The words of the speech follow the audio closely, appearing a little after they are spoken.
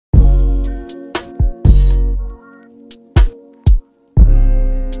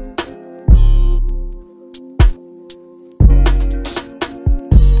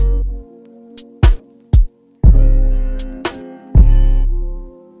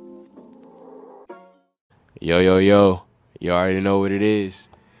Yo, yo, yo. You already know what it is.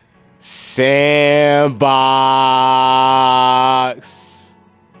 Sandbox.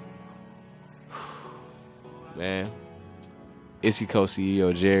 Man. It's your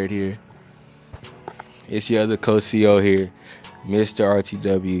co-CEO, Jared here. It's your other co-CEO here, Mr.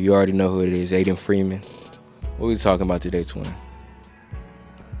 RTW. You already know who it is, Aden Freeman. What we talking about today, twin?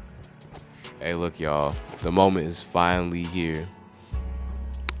 Hey, look, y'all. The moment is finally here.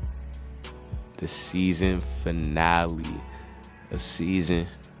 The season finale of season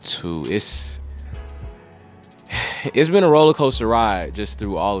 2. It's been a roller coaster ride just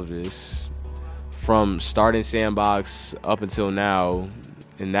through all of this, from starting Sandbox up until now,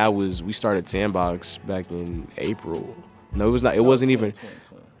 and we started Sandbox back in April. No, it was not. It wasn't even.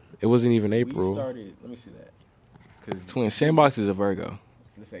 It wasn't even April. We started. Let me see that. Cause twin, Sandbox is a Virgo.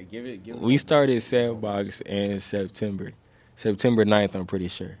 Let's say give it. We started Sandbox in September 9th. I'm pretty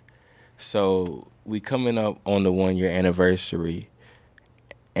sure. So we coming up on the 1 year anniversary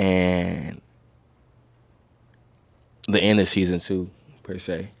and the end of season 2 per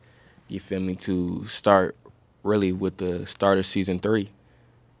se. You feel me? To start really with the start of season 3.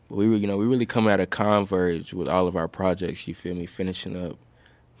 We really come at a converge with all of our projects. You feel me? Finishing up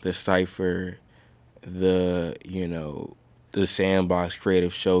the Cypher, the Sandbox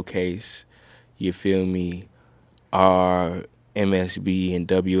Creative Showcase. You feel me? Our MSB and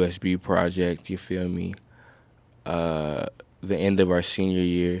WSB project, you feel me? The end of our senior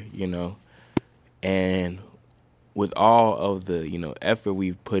year, and with all of the, effort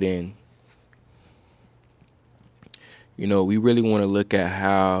we've put in, we really want to look at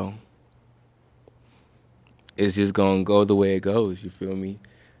how it's just going to go the way it goes, you feel me?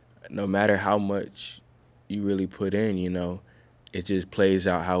 No matter how much you really put in, it just plays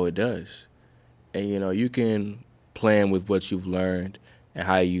out how it does. And, you can plan with what you've learned and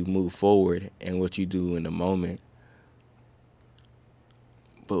how you move forward and what you do in the moment.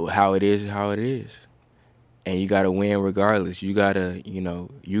 But how it is how it is. And you got to win regardless. You got to,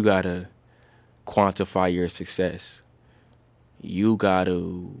 you got to quantify your success. You got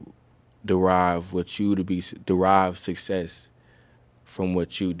to derive success from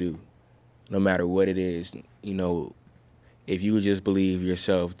what you do. No matter what it is, if you just believe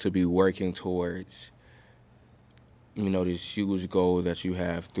yourself to be working towards this huge goal that you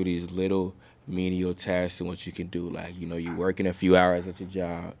have through these little menial tasks and what you can do. Like, you're working a few hours at your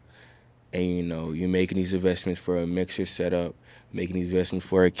job and, you're making these investments for a mixer setup, making these investments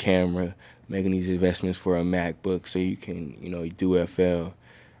for a camera, making these investments for a MacBook so you can, do FL.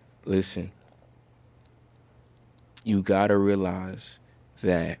 Listen, you got to realize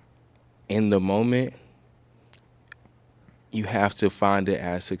that in the moment, you have to find it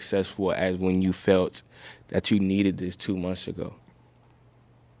as successful as when you felt that you needed this 2 months ago.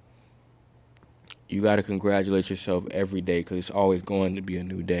 You got to congratulate yourself every day because it's always going to be a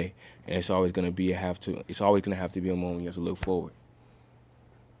new day, and it's always going to have to be a moment you have to look forward.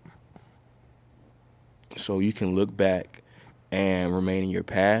 So you can look back and remain in your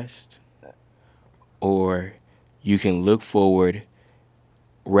past, or you can look forward,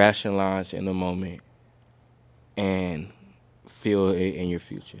 rationalize in the moment, and feel it in your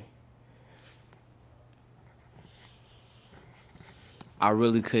future. I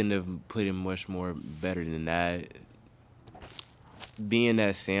really couldn't have put it much more better than that. Being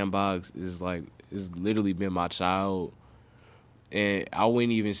that Sandbox is literally been my child. And I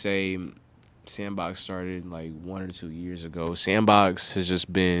wouldn't even say Sandbox started 1 or 2 years ago. Sandbox has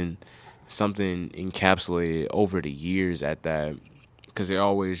just been something encapsulated over the years at that. Because it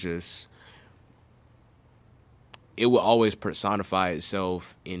will always personify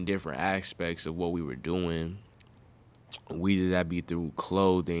itself in different aspects of what we were doing. Whether that be through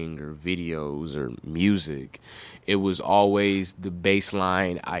clothing or videos or music, it was always the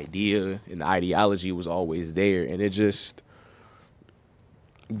baseline idea, and the ideology was always there. And it just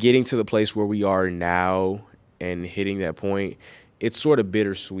getting to the place where we are now and hitting that point, it's sort of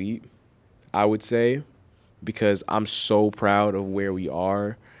bittersweet, I would say, because I'm so proud of where we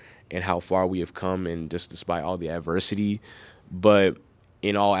are and how far we have come, and just despite all the adversity. But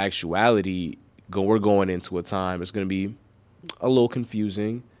in all actuality, we're going into a time it's going to be a little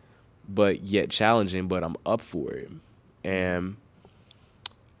confusing, but yet challenging, but I'm up for it. And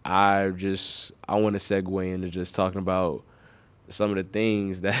I want to segue into just talking about some of the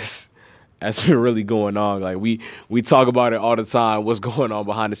things that's been really going on. Like we talk about it all the time, what's going on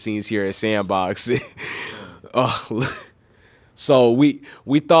behind the scenes here at Sandbox. So we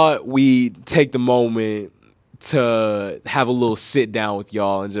thought we'd take the moment to have a little sit down with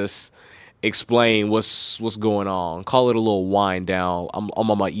y'all and just explain what's going on. Call it a little wind down. I'm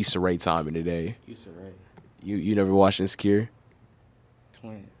on my Issa Rae timing today. Issa Rae. You never watched Insecure?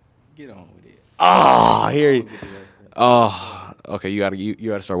 Twin, get on with it. Oh, here. I don't get the reference. Oh, okay. You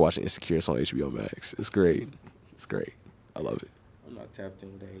gotta start watching Insecure. It's on HBO Max. It's great. It's great. I love it. I'm not tapped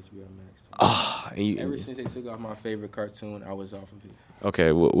in with the HBO Max. Ah, and Ever since they took off my favorite cartoon, I was off of it.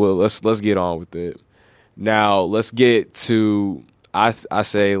 okay. Well, let's get on with it. Now let's get to. I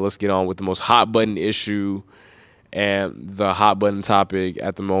say let's get on with the most hot button issue and the hot button topic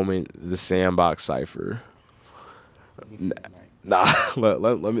at the moment: the Sandbox cipher. Nah, let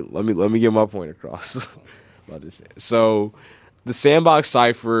me get my point across. About this. So, the Sandbox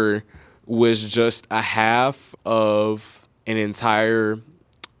cipher was just a half of an entire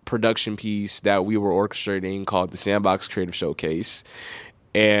production piece that we were orchestrating called the Sandbox Creative Showcase,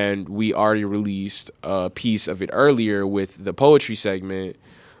 and we already released a piece of it earlier with the poetry segment.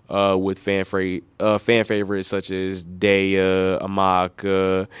 With fan favorites such as Daya,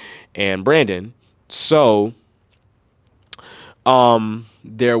 Amaka, and Brandon. So,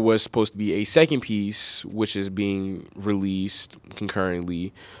 there was supposed to be a second piece, which is being released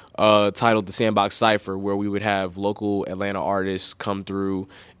concurrently, titled The Sandbox Cypher, where we would have local Atlanta artists come through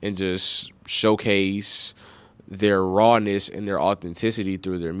and just showcase their rawness and their authenticity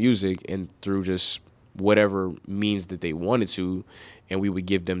through their music and through just whatever means that they wanted to, and we would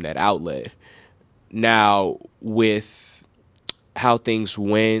give them that outlet. Now, with how things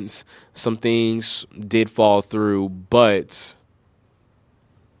went, some things did fall through, but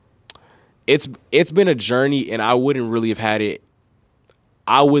it's been a journey, and I wouldn't really have had it.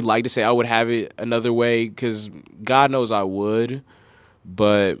 I would like to say I would have it another way, because God knows I would,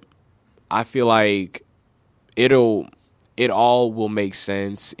 but I feel like it all will make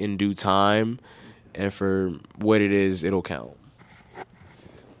sense in due time, and for what it is, it'll count.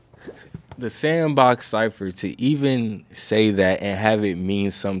 The Sandbox cipher, to even say that and have it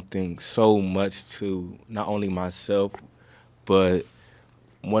mean something so much to not only myself, but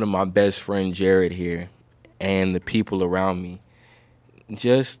one of my best friend Jared here and the people around me,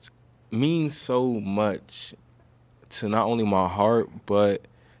 just means so much to not only my heart, but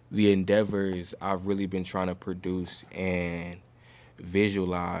the endeavors I've really been trying to produce and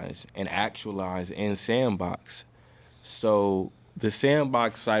visualize and actualize in Sandbox. So the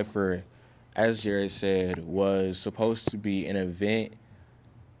Sandbox cipher, as Jared said, was supposed to be an event,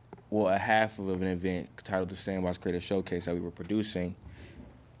 well, a half of an event titled the Sandbox Creative Showcase that we were producing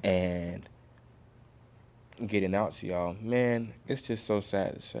and getting out to y'all. Man, it's just so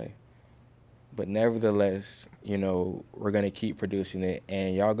sad to say. But nevertheless, we're going to keep producing it,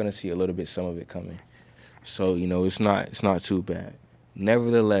 and y'all going to see a little bit, some of it coming. So, it's not too bad.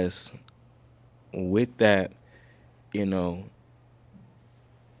 Nevertheless, with that, dang,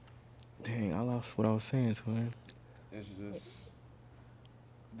 I lost what I was saying, man. It's just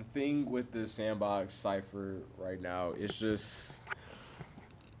the thing with the Sandbox cipher right now.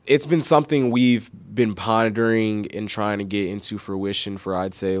 It's been something we've been pondering and trying to get into fruition for,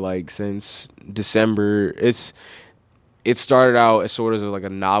 I'd say, like, since December. It started out as sort of like a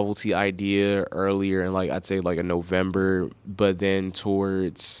novelty idea earlier in, like, I'd say like a November, but then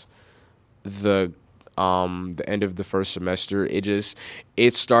towards the end of the first semester,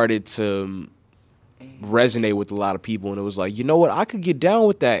 it started to resonate with a lot of people, and it was like, you know what, I could get down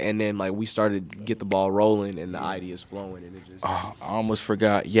with that. And then, like, we started to get the ball rolling and the ideas flowing, and it just I almost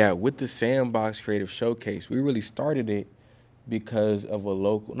forgot. Yeah, with the Sandbox Creative Showcase, we really started it because of a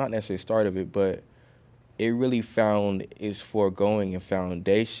local, not necessarily start of it, but it really found its foregoing and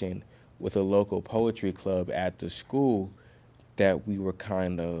foundation with a local poetry club at the school that we were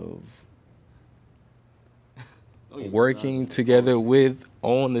kind of working together with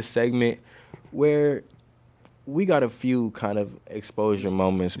on the segment, where we got a few kind of exposure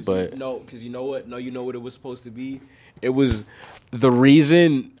moments, but because you know what? No, you know what it was supposed to be? It was the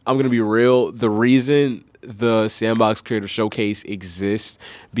reason, I'm going to be real, the reason the Sandbox Creative Showcase exists,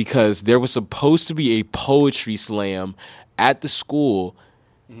 because there was supposed to be a poetry slam at the school,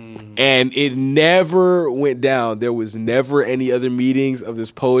 and it never went down. There was never any other meetings of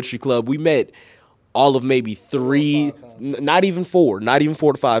this poetry club. We met all of maybe 3, not even 4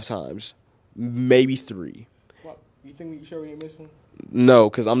 to 5 times, maybe 3. You think we sure we didn't miss one? No,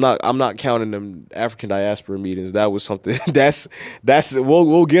 because I'm not counting them African diaspora meetings. That was something that's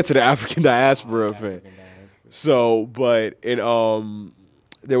we'll get to the African diaspora event. So, but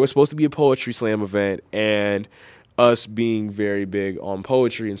there was supposed to be a poetry slam event, and us being very big on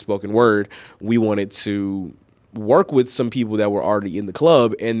poetry and spoken word, we wanted to work with some people that were already in the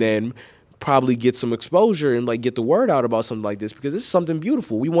club, and then probably get some exposure and, like, get the word out about something like this, because this is something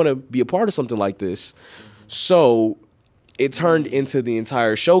beautiful. We want to be a part of something like this. So it turned into the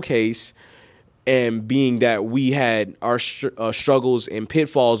entire showcase, And being that we had our struggles and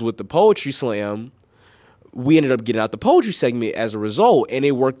pitfalls with the poetry slam, we ended up getting out the poetry segment as a result, and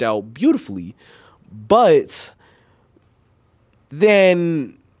it worked out beautifully. But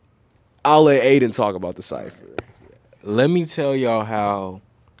then I'll let Aden talk about the cipher. Let me tell y'all how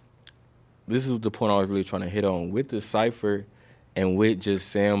this is the point I was really trying to hit on with the cipher and with just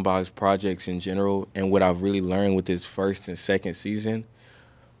Sandbox projects in general, and what I've really learned with this first and second season.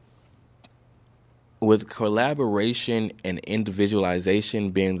 With collaboration and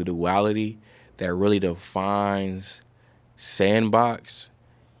individualization being the duality that really defines Sandbox,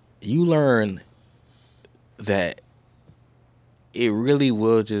 you learn that it really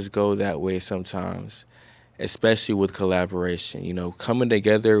will just go that way sometimes, especially with collaboration. You know, coming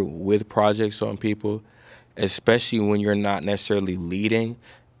together with projects on people, especially when you're not necessarily leading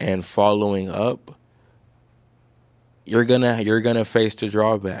and following up, you're gonna face the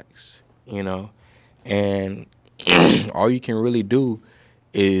drawbacks, you know. And all you can really do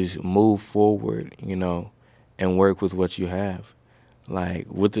is move forward, you know, and work with what you have. Like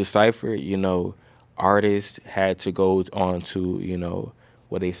with the cipher, you know, artists had to go on to, you know,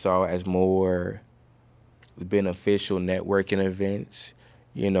 what they saw as more beneficial networking events.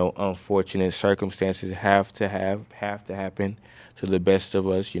 You know, unfortunate circumstances have to happen to the best of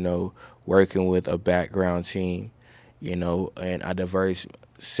us, you know, working with a background team, you know, and a diverse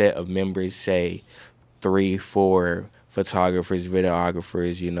set of members, say 3-4 photographers,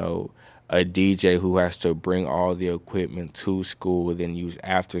 videographers, you know, a DJ who has to bring all the equipment to school, then use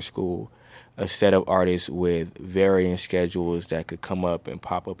after school, a set of artists with varying schedules that could come up and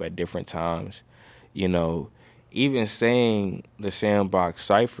pop up at different times. You know, even saying the Sandbox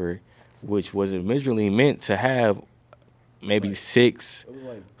Cypher, which was originally meant to have maybe 6,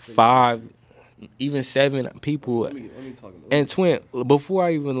 5, even 7 people. Let me talk about And Twin, before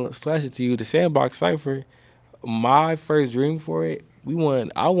I even slash it to you, the Sandbox Cypher, my first dream for it,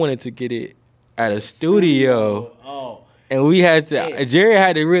 I wanted to get it at a studio. Oh. And we had to, Jerry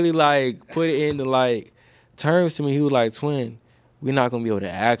had to really like put it into like terms to me. He was like, Twin, we're not going to be able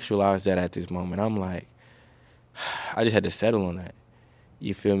to actualize that at this moment. I'm like, I just had to settle on that.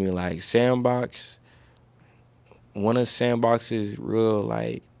 You feel me? Like Sandbox, one of Sandbox's real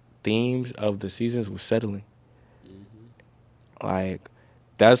like themes of the seasons was settling. Mm-hmm. Like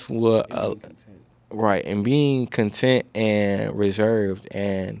that's what, right, and being content and reserved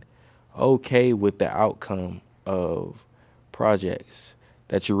and okay with the outcome of projects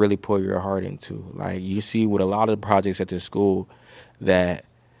that you really pour your heart into. Like you see with a lot of projects at this school that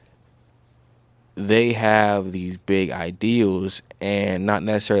they have these big ideals and not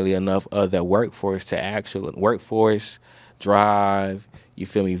necessarily enough of the workforce to actually drive, you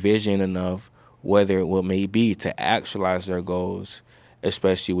feel me, vision enough, whether it will may be to actualize their goals,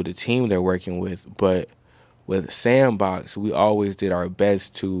 especially with the team they're working with. But with Sandbox, we always did our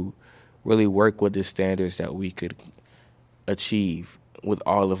best to really work with the standards that we could achieve with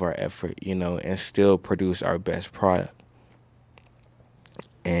all of our effort, you know, and still produce our best product.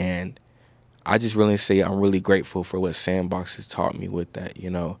 And I just really say I'm really grateful for what Sandbox has taught me with that, you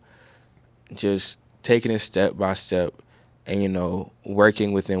know, just taking it step by step and, you know,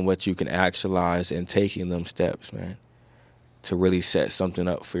 working within what you can actualize and taking them steps, man, to really set something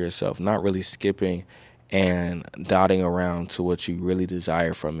up for yourself, not really skipping and dotting around to what you really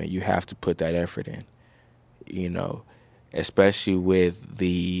desire from it. You have to put that effort in, you know, especially with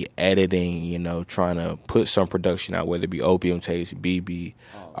the editing, you know, trying to put some production out, whether it be Opium Taste, BB,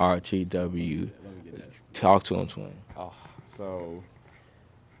 RTW. Talk to him, Twin.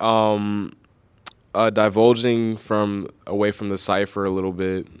 Divulging away from the cipher a little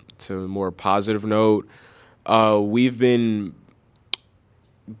bit to a more positive note, we've been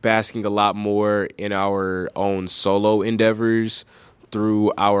basking a lot more in our own solo endeavors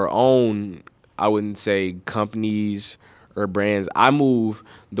through our own, I wouldn't say companies or brands.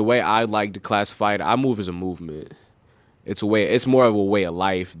 The way I like to classify it, I move as a movement. It's more of a way of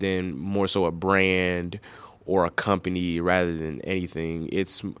life than more so a brand or a company rather than anything.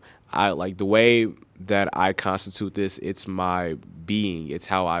 I like the way that I constitute this. It's my being. It's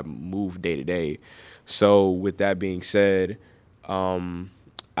how I move day to day. So with that being said,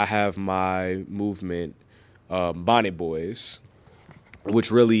 I have my movement, Bonnet Boys,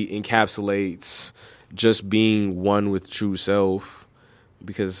 which really encapsulates just being one with true self,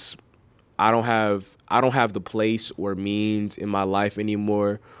 because I don't have the place or means in my life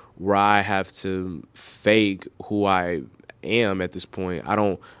anymore where I have to fake who I am at this point. I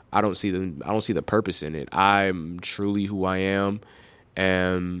don't see the purpose in it. I'm truly who I am,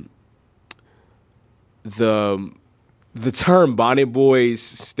 and the term Bonnet Boys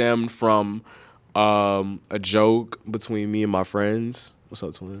stemmed from A joke between me and my friends. What's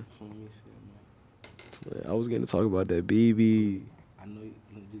up, twin? I was getting to talk about that BB. I know.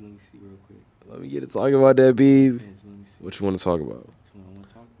 Let me see real quick. Let me get to talking about that BB. What you want to talk about? I want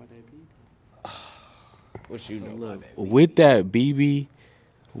to talk about that BB. What you know? Look, with that BB,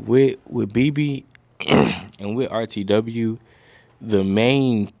 with BB and with RTW, the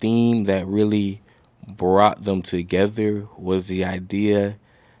main theme that really brought them together was the idea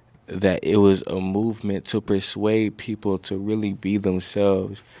that it was a movement to persuade people to really be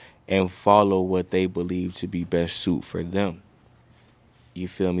themselves and follow what they believe to be best suit for them. You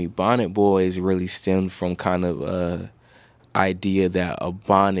feel me? Bonnet Boys really stemmed from kind of idea that a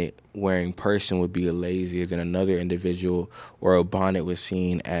bonnet wearing person would be lazier than another individual, or a bonnet was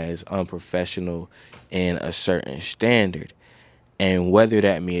seen as unprofessional in a certain standard. And whether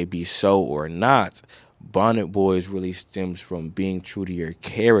that may be so or not, Bonnet Boys really stems from being true to your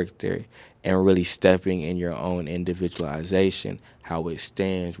character and really stepping in your own individualization, how it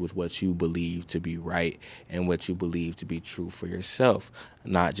stands with what you believe to be right and what you believe to be true for yourself,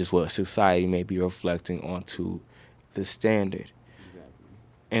 not just what society may be reflecting onto the standard. Exactly.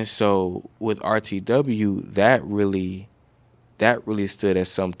 And so with RTW, that really stood as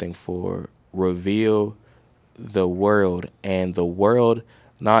something for reveal the world, and the world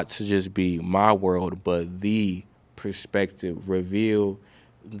not to just be my world, but the perspective. Reveal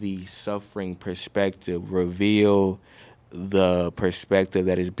the suffering perspective. Reveal the perspective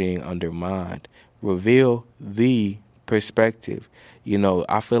that is being undermined. Reveal the perspective. You know,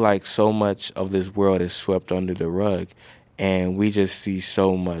 I feel like so much of this world is swept under the rug, and we just see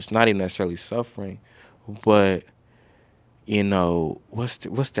so much, not even necessarily suffering, but, you know, what's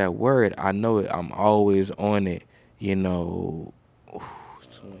that word? I know it. I'm always on it. You know,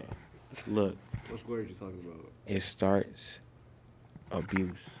 look. What word you talking about? It starts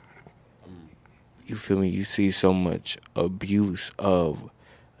abuse. You feel me? You see so much abuse of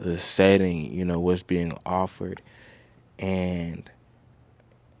the setting, you know, what's being offered. And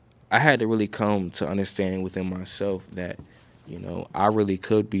I had to really come to understand within myself that, you know, I really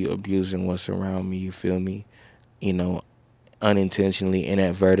could be abusing what's around me, you feel me? You know, unintentionally,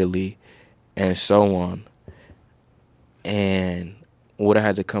 inadvertently, and so on. And what I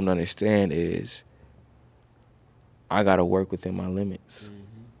had to come to understand is I got to work within my limits.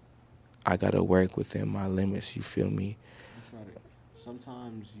 Mm-hmm. I got to work within my limits, you feel me?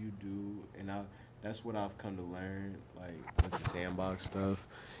 Sometimes you do, and that's what I've come to learn, like, with the Sandbox stuff.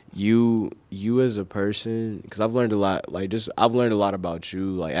 You as a person, because I've learned a lot, like, I've learned a lot about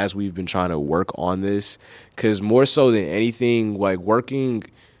you, like, as we've been trying to work on this, because more so than anything, like, working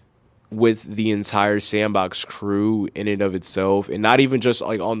with the entire Sandbox crew in and of itself, and not even just,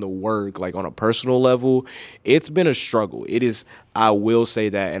 like, on the work, like, on a personal level, it's been a struggle. It is, I will say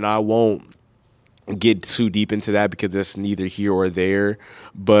that, and I won't get too deep into that because that's neither here or there,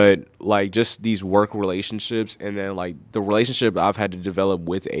 but, like, just these work relationships, and then, like, the relationship I've had to develop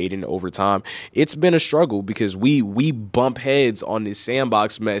with Aden over time, it's been a struggle because we bump heads on this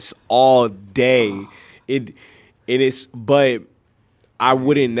Sandbox mess all day. It is, but I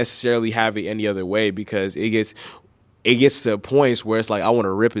wouldn't necessarily have it any other way, because it gets to points where it's like I want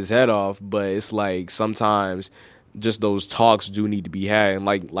to rip his head off, but it's like sometimes just those talks do need to be had. And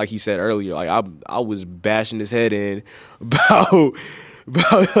like he said earlier, like I was bashing his head in about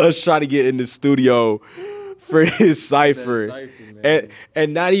us trying to get in the studio for his cipher,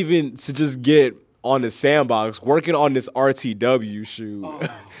 and not even to just get on the Sandbox, working on this RTW shoot.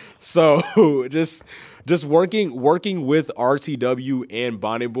 Oh. So just working with RTW and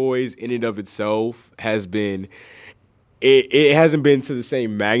Bonnet Boys in and of itself has been, it hasn't been to the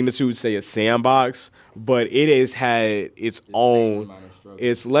same magnitude, say, a Sandbox, but it has had its own.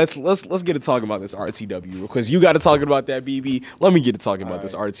 It's let's get to talking about this RTW, because you got to talking about that, BB. Let me get to talking about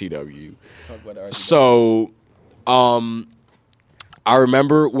this RTW. Let's talk about the RTW. So, I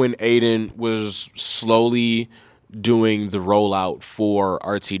remember when Aden was slowly doing the rollout for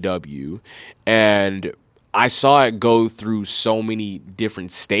RTW, and I saw it go through so many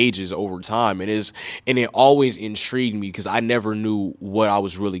different stages over time, and it always intrigued me because I never knew what I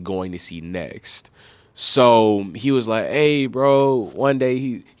was really going to see next. So he was like, "Hey, bro," one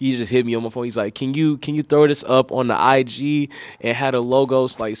day he just hit me on my phone. He's like, "Can you throw this up on the IG?" And had a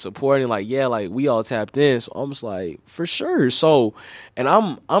logos like supporting, like, yeah, like we all tapped in. So I'm just like, for sure. So, and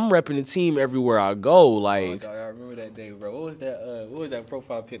I'm repping the team everywhere I go. Like, I remember that day, bro. What was that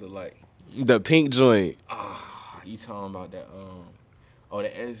profile pic look like? The pink joint. Ah, you talking about that?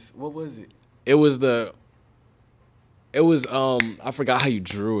 The S. What was it? It was I forgot how you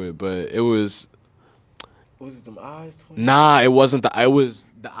drew it, but it was. Was it them eyes? Nah, it wasn't it was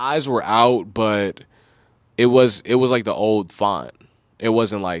the eyes were out, but it was like the old font. It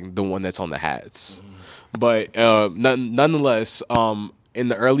wasn't like the one that's on the hats. But nonetheless, in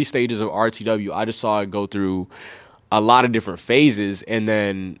the early stages of RTW, I just saw it go through a lot of different phases, and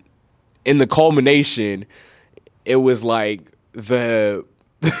then in the culmination, it was like the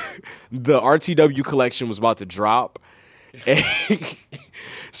the RTW collection was about to drop.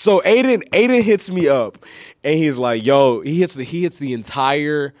 So Aden hits me up, and he's like, "Yo," he hits the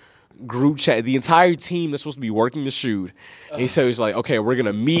entire group chat, the entire team that's supposed to be working the shoot. And he's like, "Okay, we're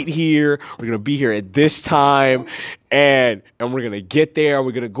gonna meet here. We're gonna be here at this time, and we're gonna get there.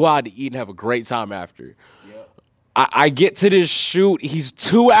 We're gonna go out to eat and have a great time after." I get to this shoot. He's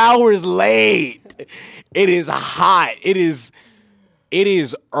 2 hours late. It is hot. It is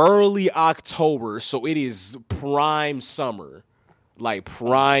early October, so it is prime summer, like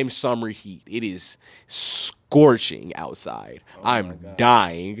prime summer heat. It is scorching outside. I'm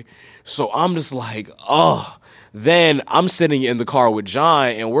dying. So I'm just like, oh. Then I'm sitting in the car with John,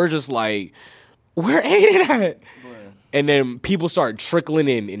 and we're just like, where Aden at? And then people start trickling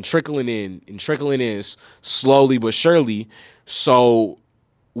in slowly but surely. So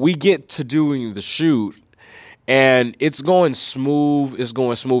we get to doing the shoot, and it's going smooth.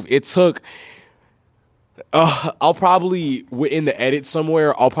 It took. I'll probably in the edit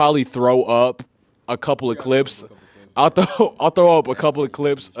somewhere. I'll probably throw up a couple of clips. I'll throw up a couple of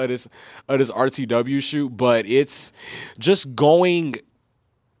clips of this RTW shoot, but it's just going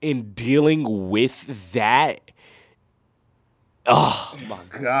and dealing with that. Oh my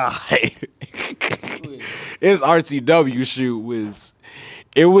god! His RTW shoot was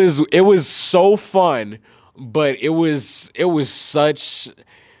so fun, but it was such.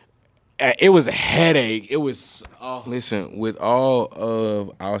 It was a headache. It was. Oh. Listen, with all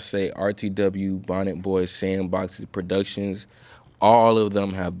of, I'll say, RTW, Bonnet Boys, Sandbox Productions, all of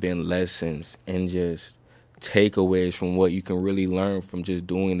them have been lessons and just takeaways from what you can really learn from just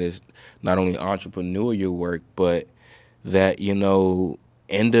doing this, not only entrepreneurial work, but that,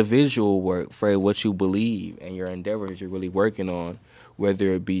 individual work for what you believe and your endeavors you're really working on,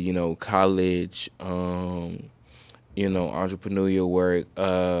 whether it be, college, entrepreneurial work,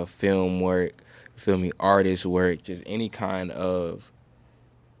 film work, artist work, just any kind of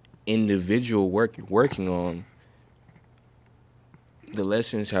individual work you're working on. The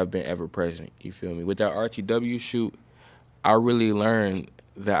lessons have been ever present, you feel me? With that RTW shoot, I really learned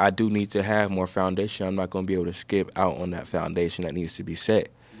that I do need to have more foundation. I'm not going to be able to skip out on that foundation that needs to be set,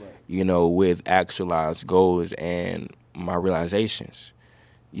 right, with actualized goals and my realizations.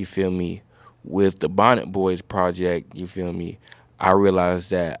 You feel me? With the Bonnet Boys project, you feel me, I realized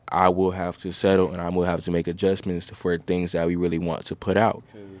that I will have to settle and I will have to make adjustments for things that we really want to put out.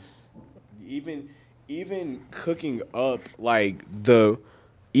 Because even cooking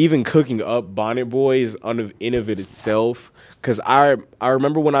up Bonnet Boys in of it itself, because I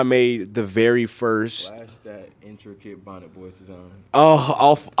remember when I made the very first. Flash that intricate Bonnet Boys design.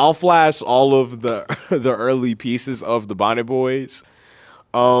 Oh, I'll flash all of the the early pieces of the Bonnet Boys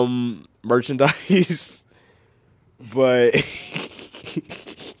merchandise, but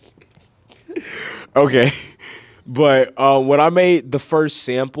okay. But when I made the first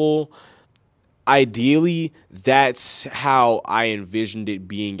sample, ideally, that's how I envisioned it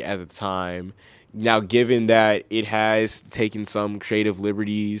being at the time. Now, given that it has taken some creative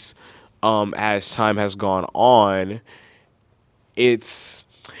liberties as time has gone on, it's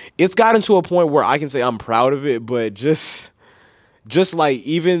gotten to a point where I can say I'm proud of it, but just like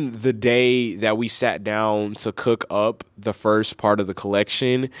even the day that we sat down to cook up the first part of the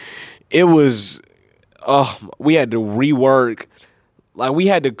collection, it was, we had to rework. Like, we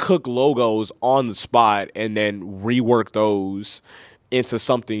had to cook logos on the spot and then rework those into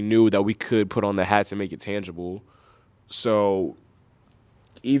something new that we could put on the hats and make it tangible. So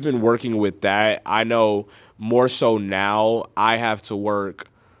even working with that, I know more so now I have to work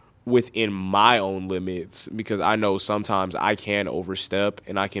within my own limits, because I know sometimes I can overstep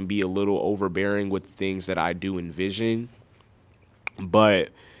and I can be a little overbearing with things that I do envision. But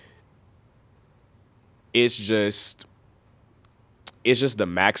it's just the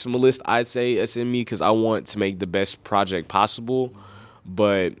maximalist, I'd say, that's in me, because I want to make the best project possible.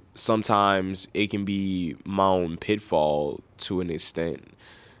 But sometimes it can be my own pitfall to an extent.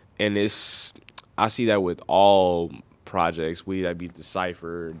 And I see that with all projects, whether that be the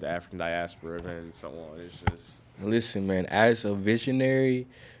Cypher, the African Diaspora event, and so on. It's just... Listen, man, as a visionary,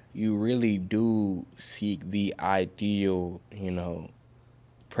 you really do seek the ideal,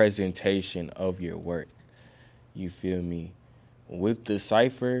 presentation of your work. You feel me? With the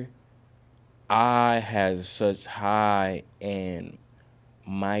Cypher, I had such high and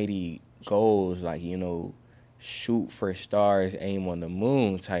mighty goals, like, you know, shoot for stars, aim on the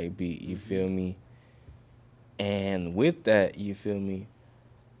moon type beat, you feel me? And with that, you feel me,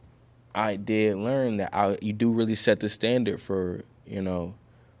 I did learn that you do really set the standard for, you know,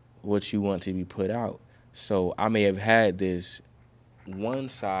 what you want to be put out. So I may have had this one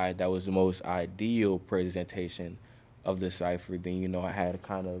side that was the most ideal presentation of the cipher. Then, you know, I had a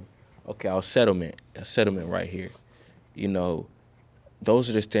kind of, okay, a settlement right here. You know, those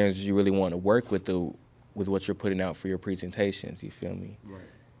are the standards you really want to work with with what you're putting out for your presentations. You feel me? Right.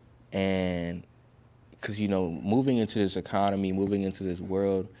 And because, you know, moving into this economy, moving into this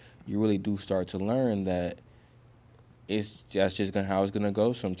world, you really do start to learn that that's just how it's gonna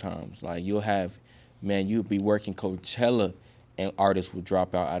go sometimes. Like, you'll be working Coachella and artists will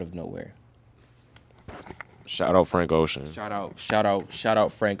drop out of nowhere. Shout out Frank Ocean. Shout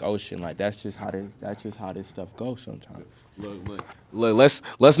out Frank Ocean. Like, that's just how this stuff goes sometimes. Look. Let's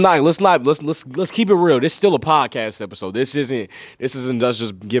keep it real. This is still a podcast episode. This isn't us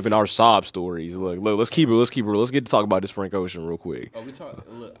just giving our sob stories. Look, let's keep it real. Let's get to talk about this Frank Ocean real quick. Oh,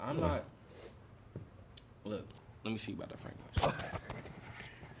 look, I'm not. Look, let me see about that Frank Ocean.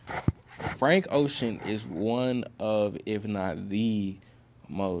 Frank Ocean is one of, if not the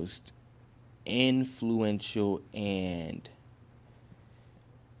most influential and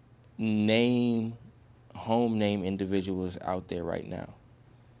home name individuals out there right now.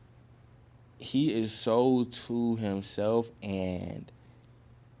 He is so to himself and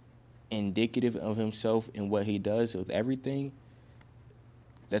indicative of himself in what he does with everything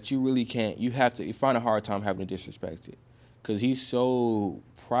that you really can't. You find a hard time having to disrespect it, because he's so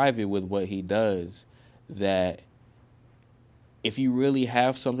private with what he does that if you really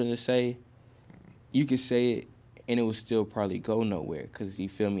have something to say, you can say it and it will still probably go nowhere. Because, you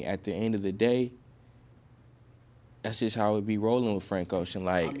feel me, at the end of the day, that's just how it be rolling with Frank Ocean.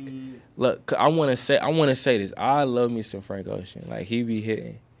 Like, look, I want to say this. I love me some Frank Ocean. Like, he be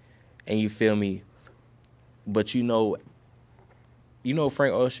hitting, and you feel me. But you know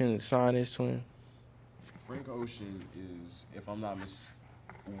Frank Ocean signed his twin. Frank Ocean is, if I'm not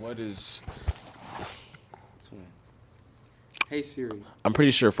what is twin? Hey Siri. I'm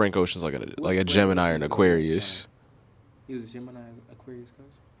pretty sure Frank Ocean's like a Gemini or an Aquarius. He's a Gemini, Aquarius,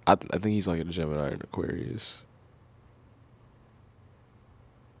 guys? I think he's like a Gemini or an Aquarius.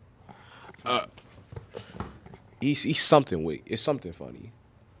 He's something weak. It's something funny.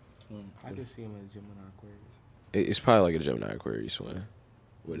 I can see him as Gemini Aquarius. It's probably like a Gemini Aquarius one.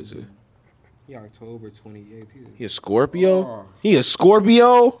 What is it? He October 28th. He a Scorpio? Oh. He a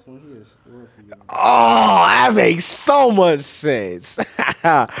Scorpio? Oh, that makes so much sense.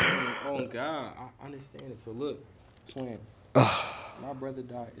 Oh God, I understand it. So look, twin. My brother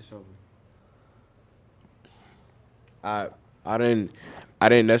died. It's over. I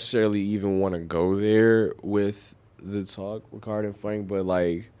didn't necessarily even want to go there with the talk regarding Frank, but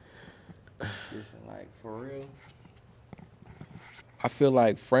like, listen, like, for real, I feel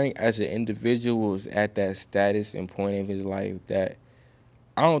like Frank as an individual was at that status and point in his life that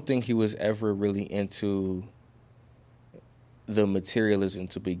I don't think he was ever really into the materialism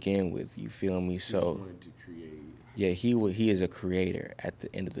to begin with. You feel me? So, wanted to create. Yeah, he is a creator at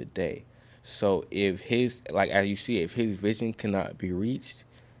the end of the day. So if as you see, if his vision cannot be reached,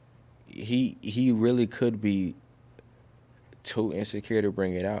 he really could be too insecure to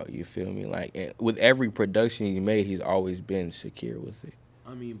bring it out. You feel me? Like, with every production he made, he's always been secure with it.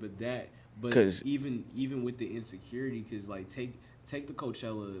 I mean, but even with the insecurity, because like take the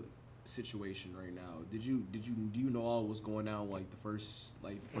Coachella situation right now. Do you know all what's going on like the first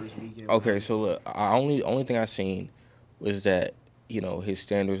weekend? Okay, so look, only thing I seen was that, you know, his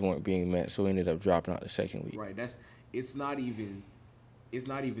standards weren't being met, so he ended up dropping out the second week. Right. It's not even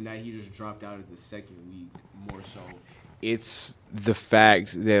that he just dropped out at the second week. More so, it's the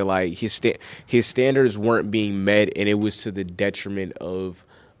fact that like his standards weren't being met, and it was to the detriment of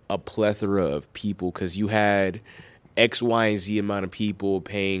a plethora of people, because you had X, Y, and Z amount of people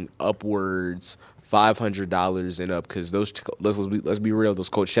paying upwards $500 and up, because those let's be real, those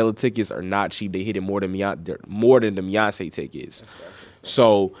Coachella tickets are not cheap. They hit it more than the Beyonce tickets.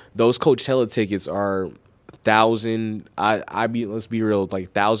 So those Coachella tickets are 1,000. Let's be real, like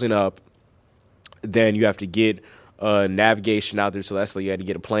 1,000 up. Then you have to get navigation out there, so that's like you had to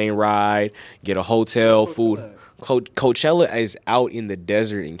get a plane ride, get a hotel, food. Coachella is out in the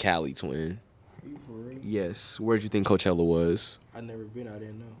desert in Cali, twin. Yes. Where'd you think Coachella was? I've never been. I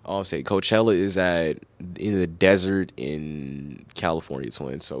didn't know. I'll say Coachella is in the desert in California,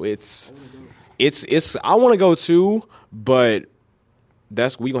 twin. So it's I want to go too, but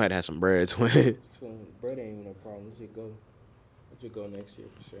we gonna have to have some bread, twin. Bread ain't even a problem. Let's just go. should go next year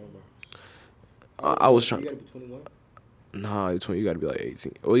for Sandbox. I was trying. You gotta be 21. Nah, 20. You gotta be like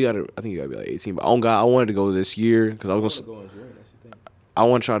 18. Well, I think you gotta be like 18. But I wanted to go this year because I was gonna go in June. That's the thing. I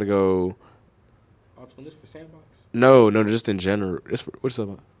want to try to go. Oh, this for Sandbox? No, just in general. What's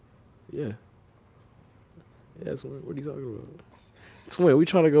up? Yeah. Yeah, Swin, what are you talking about? Swin, we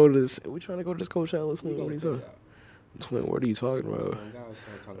trying to go to this. We trying to go to this Coachella. Swin, what are you talking? Twin, what are you talking about?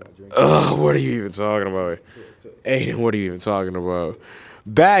 What are you even talking about? Aiden, what are you even talking about?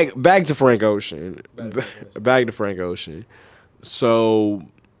 Back to Frank Ocean. Back to Frank Ocean. So,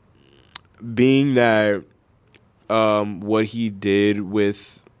 being that what he did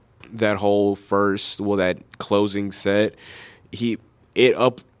with that whole that closing set, he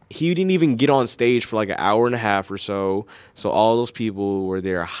didn't even get on stage for like an hour and a half or so. So all those people were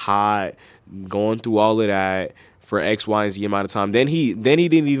there hot, going through all of that for X, Y, and Z amount of time. Then he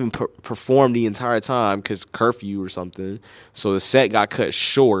didn't even perform the entire time because curfew or something. So the set got cut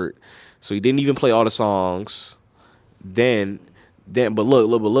short. So he didn't even play all the songs. But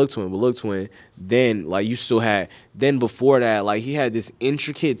look, twin. Then like you still had. Then before that, like he had this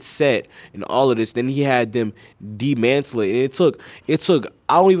intricate set and all of this. Then he had them demantle it, and it took.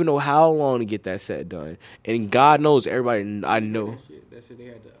 I don't even know how long to get that set done. And God knows everybody. I know. That's it.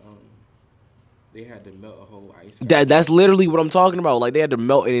 They had to melt a whole ice. That's literally what I'm talking about. Like they had to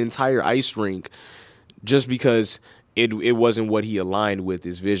melt an entire ice rink just because it wasn't what he aligned with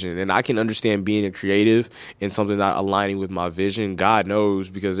his vision. And I can understand being a creative and something not aligning with my vision. God knows,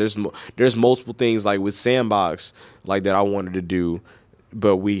 because there's multiple things like with Sandbox like that I wanted to do,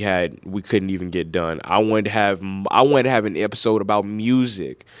 but we couldn't even get done. I wanted to have an episode about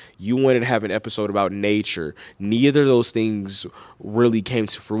music. You wanted to have an episode about nature. Neither of those things really came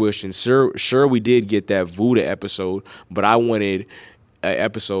to fruition. Sure, we did get that Voodoo episode, but I wanted an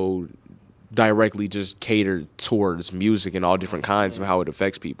episode directly just catered towards music and all different kinds of how it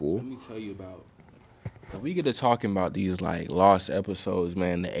affects people. Let me tell you about. If we get to talking about these like lost episodes,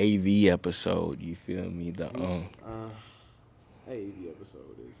 man, the AV episode, you feel me? The AV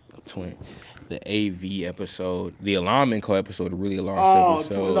episode is the AV episode, the Alarm and Co episode, really a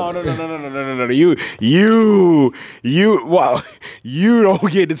lost episode. No. Wow, you don't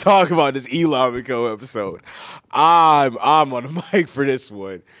get to talk about this Alarm and Co episode. I'm on the mic for this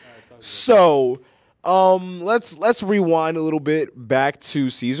one. So, let's rewind a little bit back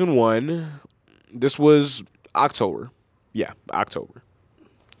to season 1. This was October. Yeah, October.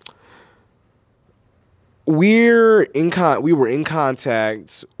 We were in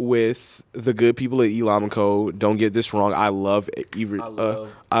contact with the good people at Elam & Co. Don't get this wrong. I love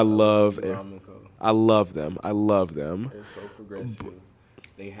them. I love them. They're so progressive.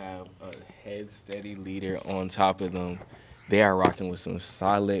 They have a head steady leader on top of them. They are rocking with some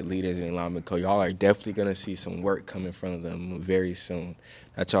solid leaders in Elam & Co. Y'all are definitely going to see some work come in front of them very soon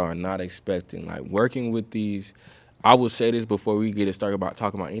that y'all are not expecting. Like, working with these, I will say this before we get to start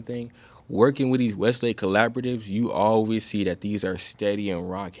talking about anything. Working with these Westlake collaboratives, you always see that these are steady and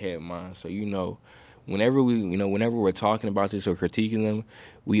rockhead minds. So, whenever we're talking about this or critiquing them,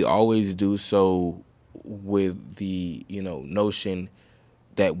 we always do so with the, notion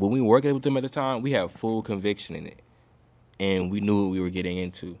that when we working with them at the time, we have full conviction in it. And we knew what we were getting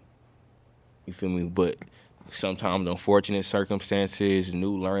into. You feel me? But sometimes unfortunate circumstances,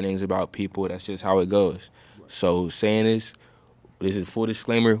 new learnings about people, that's just how it goes. So saying this is full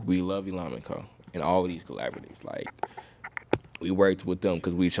disclaimer, we love Elam & Co. and all of these collaboratives. Like, we worked with them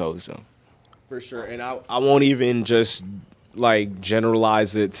because we chose them. For sure. And I won't even just, like,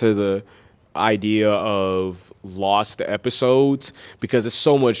 generalize it to the idea of lost episodes, because it's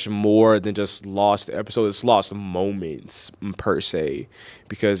so much more than just lost episodes. It's lost moments per se,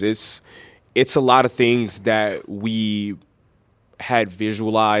 because it's a lot of things that we had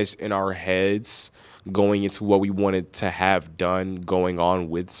visualized in our heads going into what we wanted to have done going on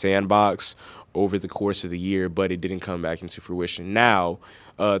with Sandbox over the course of the year, but it didn't come back into fruition. Now,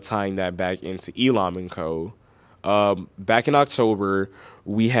 tying that back into Elam & Co., back in October,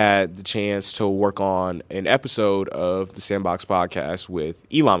 we had the chance to work on an episode of the Sandbox podcast with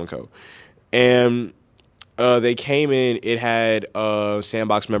Elam & Co. And they came in, it had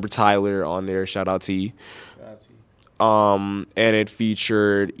Sandbox member Tyler on there, shout out T. And it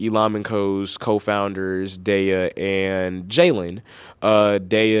featured Elam & Co.'s co-founders, Daya and Jalen.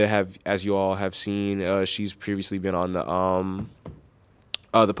 Daya, as you all have seen, she's previously been on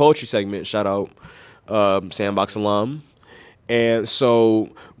the poetry segment, shout out Sandbox alum. And so,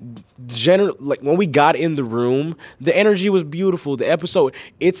 like, when we got in the room, the energy was beautiful. The episode,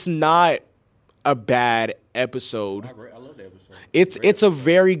 it's not a bad episode. I love the episode. It's a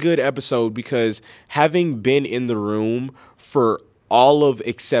very good episode, because having been in the room for all of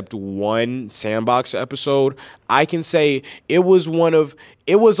except one Sandbox episode, I can say it was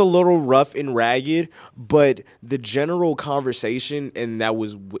a little rough and ragged, but the general conversation that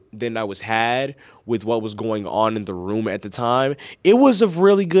was had with what was going on in the room at the time, it was a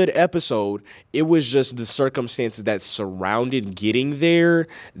really good episode. It was just the circumstances that surrounded getting there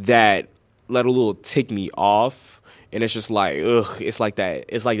that let a little tick me off. And it's just like, it's like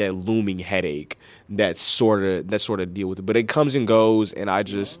that looming headache that sort of deal with it. But it comes and goes, and I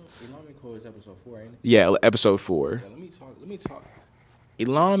just is episode 4, ain't it? Yeah, episode 4. Yeah, let me talk.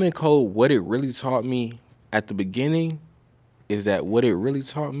 Elam and Code, what it really taught me at the beginning is that what it really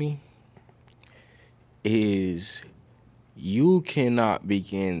taught me is you cannot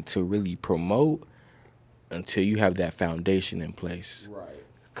begin to really promote until you have that foundation in place. Right.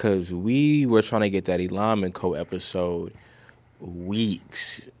 Because we were trying to get that Elam and Co. episode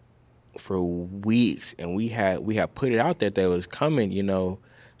for weeks, and we had put it out there that it was coming, you know.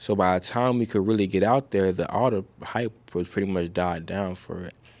 So by the time we could really get out there, all the hype was pretty much died down for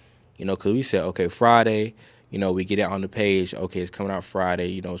it, you know. Because we said, okay, Friday, you know, we get it on the page. Okay, it's coming out Friday.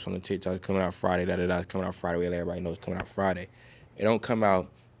 You know, it's on the TikTok. It's coming out Friday. It's coming out Friday. We let everybody know it's coming out Friday. It don't come out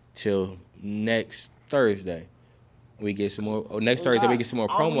till next Thursday. We get some more. Next Thursday, we get some more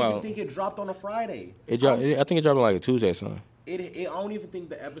promo. I don't even think it dropped on a Friday. I think it dropped on like a Tuesday or something. I don't even think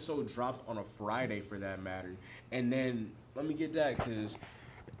the episode dropped on a Friday for that matter. And then let me get that because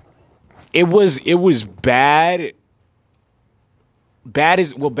it was bad. Bad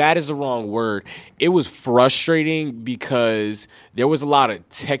is the wrong word. It was frustrating because there was a lot of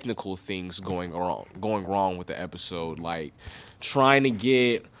technical things going wrong with the episode, like trying to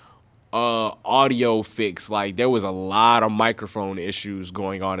get audio fixed. Like there was a lot of microphone issues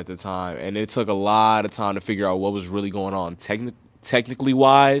going on at the time, and it took a lot of time to figure out what was really going on technically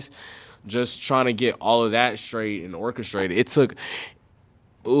wise. Just trying to get all of that straight and orchestrated. It took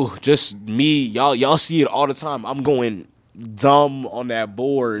just me. Y'all see it all the time. I'm going dumb on that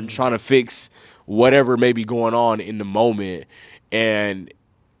board and trying to fix whatever may be going on in the moment. And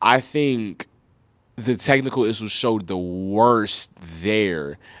I think the technical issues showed the worst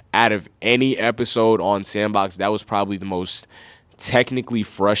there. Out of any episode on Sandbox, that was probably the most technically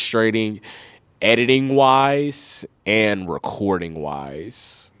frustrating, editing-wise and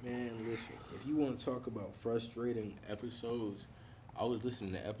recording-wise. Man, listen, if you want to talk about frustrating episodes, I was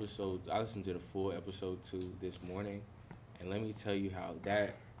listening to episodes. I listened to the full episode 2 this morning, and let me tell you how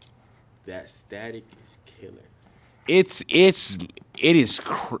that static is killer. It is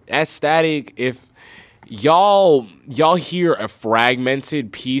that static. If y'all hear a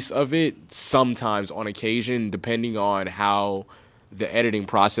fragmented piece of it sometimes on occasion, depending on how the editing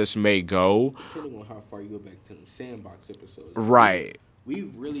process may go. Depending on how far you go back to the Sandbox episodes. Right. We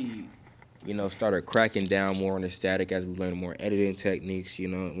really, you know, started cracking down more on the static as we learned more editing techniques, you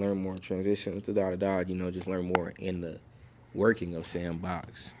know, learn more transitions, you know, just learn more in the working of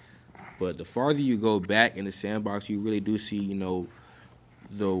Sandbox. But the farther you go back in the Sandbox, you really do see, you know,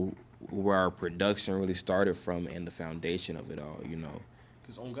 where our production really started from and the foundation of it all, you know.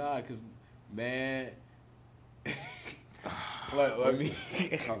 Because, man, let me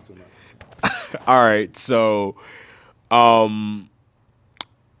talk to him. All right, so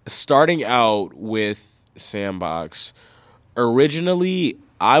starting out with Sandbox, originally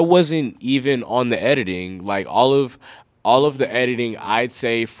I wasn't even on the editing. Like all of the editing, I'd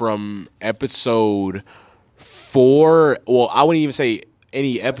say from episode 4. Well, I wouldn't even say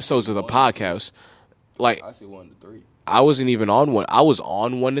any episodes of the podcast. Like I say 1 to 3. I wasn't even on 1. I was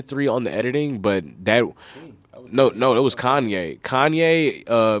on 1 to 3 on the editing, but that no, it was Kanye.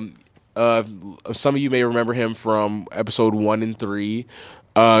 Kanye. Some of you may remember him from episode 1 and 3.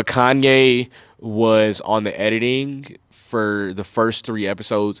 Kanye was on the editing for the first 3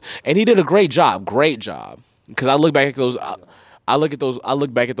 episodes, and he did a great job. Because I look back at those. I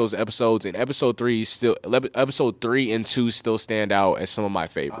look back at those episodes, and episode 3 and 2 still stand out as some of my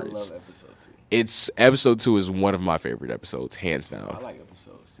favorites. I love episode 2. Episode 2 is one of my favorite episodes, hands down. I like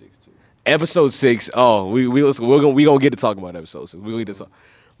episode 6 too. Episode 6. Oh, we're gonna get to talk about episode 6. We need to talk,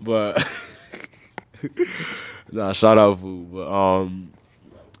 but nah, shout out Fu.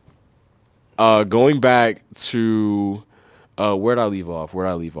 But going back to where'd I leave off?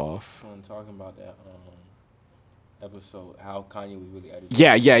 I'm talking about that episode, how Kanye was really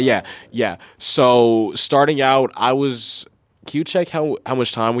editing. Yeah. So starting out, I was. Can you check how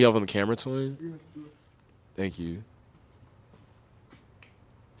much time we have on the camera, Twin? Thank you.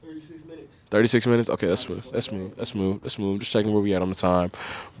 36 minutes. Okay, that's smooth. Just checking where we at on the time.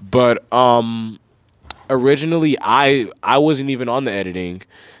 But originally, I wasn't even on the editing.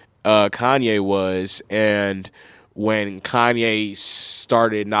 Kanye was, and when Kanye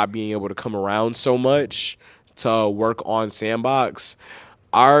started not being able to come around so much to work on Sandbox,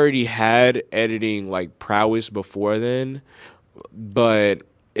 I already had editing like prowess before then, but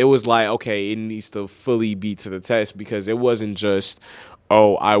it was like, okay, it needs to fully be to the test because it wasn't just,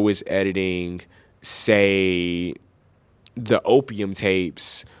 oh, I was editing, say, the Opium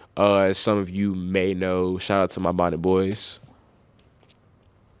tapes. As some of you may know, shout out to my Bonnet Boys.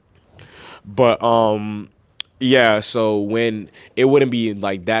 But yeah, so when it wouldn't be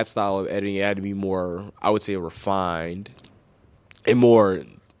like that style of editing, it had to be more, I would say, refined and more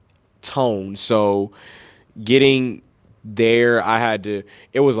tone. So getting there,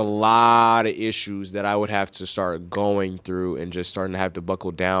 it was a lot of issues that I would have to start going through and just starting to have to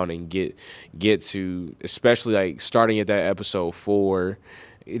buckle down and get to, especially like starting at that episode 4,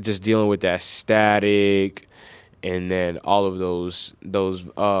 just dealing with that static and then all of those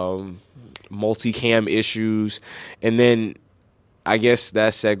multicam issues. And then I guess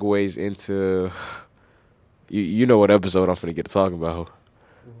that segues into, you know what episode I'm finna get to talk about.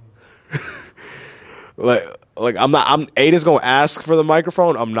 Like I'm Aiden's gonna ask for the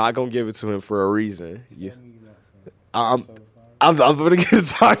microphone. I'm not gonna give it to him for a reason. Yeah. I'm gonna get to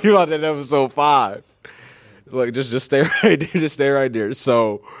talking about that episode 5. Like just stay right there. Just stay right there.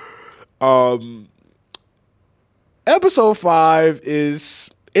 So episode 5 it's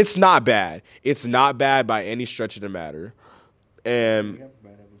not bad. It's not bad by any stretch of the matter. And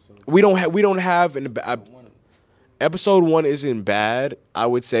we don't have episode 1 isn't bad. I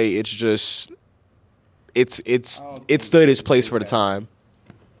would say it's just it stood its place for the time.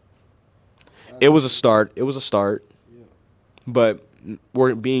 It was a start. But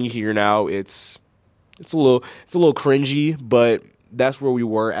we're being here now. It's a little cringy, but that's where we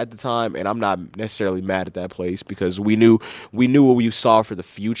were at the time, and I'm not necessarily mad at that place because we knew what we saw for the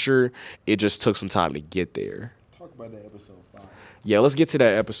future. It just took some time to get there. Talk about that episode 5. Yeah, let's get to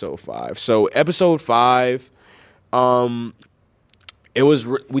that episode 5. So episode 5, it was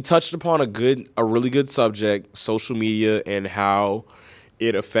we touched upon a really good subject, social media and how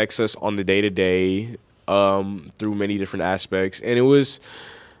it affects us on the day to day through many different aspects, and it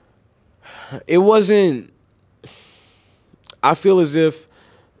wasn't. I feel as if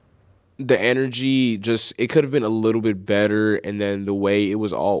the energy it could have been a little bit better, and then the way it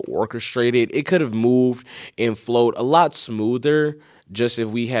was all orchestrated, it could have moved and flowed a lot smoother just if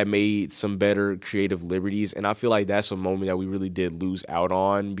we had made some better creative liberties. And I feel like that's a moment that we really did lose out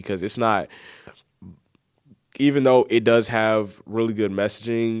on because it's not, even though it does have really good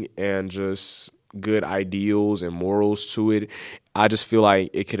messaging and just good ideals and morals to it, I just feel like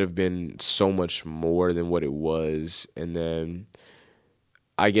it could have been so much more than what it was. And then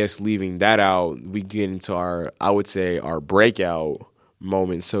I guess leaving that out, we get into I would say our breakout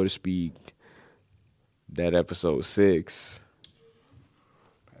moment, so to speak, that episode 6.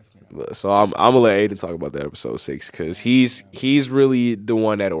 So I'm gonna let Aden talk about that episode 6 because he's really the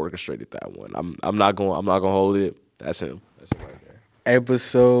one that orchestrated that one. I'm not gonna hold it. That's him. That's him right there.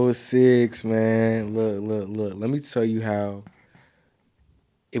 Episode 6, man. Look. Let me tell you how.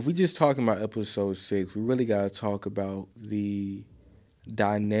 If we just talking about episode 6, we really gotta talk about the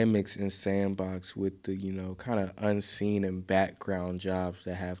dynamics in Sandbox with the kind of unseen and background jobs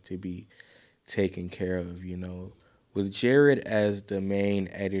that have to be taken care of. With Jared as the main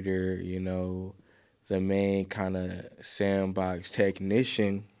editor, the main kind of Sandbox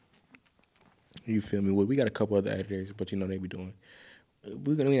technician, you feel me? Well, we got a couple other editors, but they be doing.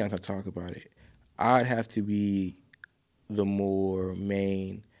 We're not gonna talk about it. I'd have to be the more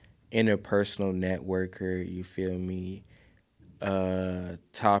main interpersonal networker, you feel me?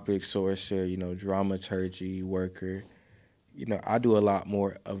 Topic sourcer, dramaturgy worker. I do a lot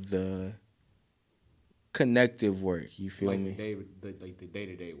more of the connective work, you feel me? The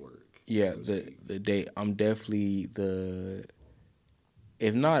day-to-day work. Yeah, so the day. I'm definitely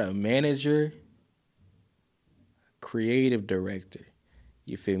if not a manager, creative director.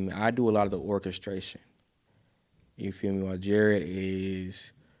 You feel me? I do a lot of the orchestration. You feel me? While Jared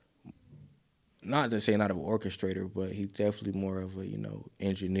is not to say not an orchestrator, but he's definitely more of a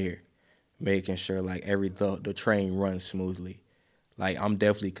engineer, making sure like the train runs smoothly. Like I'm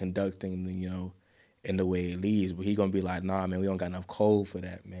definitely conducting in the way it leads, but he gonna be like, nah, man, we don't got enough code for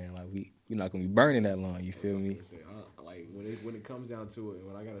that, man. Like we're not gonna be burning that long. You feel me? Like when it comes down to it,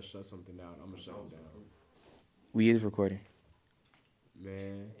 when I gotta shut something down, I'm gonna shut it down. We is recording,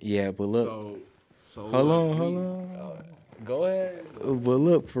 man. Yeah, but look. So hold on. Go ahead. But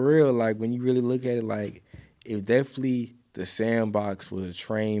look, for real, like when you really look at it, like if definitely the Sandbox was a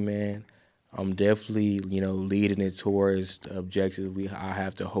train, man, I'm definitely, leading it towards the objectives I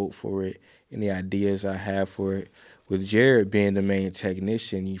have to hope for it and the ideas I have for it. With Jared being the main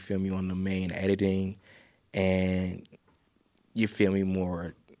technician, you feel me, on the main editing and you feel me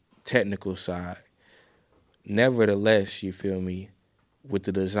more technical side. Nevertheless, you feel me, with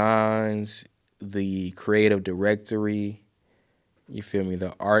the designs, the creative directory, you feel me,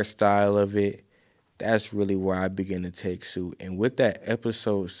 the art style of it, that's really where I begin to take suit. And with that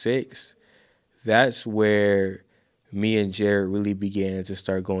episode 6, that's where me and Jared really began to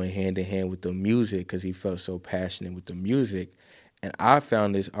start going hand in hand with the music because he felt so passionate with the music. And I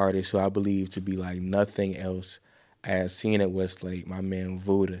found this artist who I believe to be like nothing else I had seen at Westlake, my man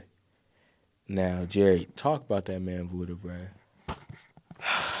Vuda. Now, Jared, talk about that man Vuda, bruh.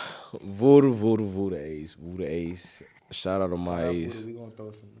 Voodoo Ace. Voodoo Ace. Shout out to my Ace. We gonna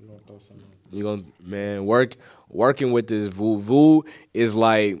throw some. You gonna man working with this Vu is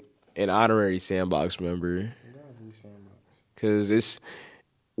like an honorary Sandbox member. Cause it's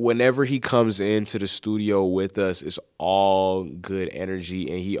whenever he comes into the studio with us, it's all good energy,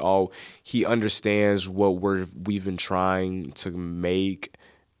 and he understands what we've been trying to make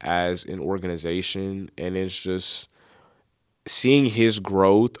as an organization, and it's just seeing his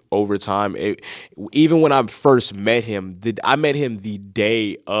growth over time. Even when I first met him, I met him the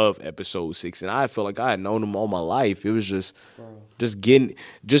day of episode 6, and I felt like I had known him all my life. It was just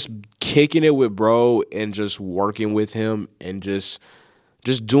kicking it with bro, and just working with him, and just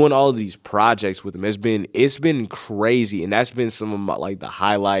doing all of these projects with him. It's been crazy, and that's been some of my like the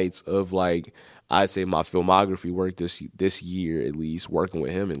highlights of like I'd say my filmography work this year, at least working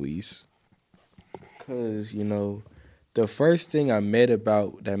with him at least. Cause the first thing I met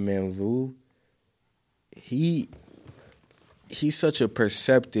about that man Vu, he's such a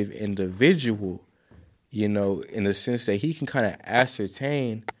perceptive individual, in the sense that he can kind of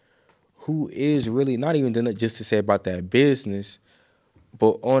ascertain who is really not even just to say about that business,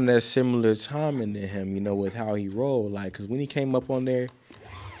 but on that similar timing to him, with how he rolled. Like, cause when he came up on there,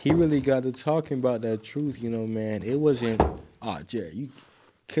 he really got to talking about that truth, man. It wasn't, Jared, you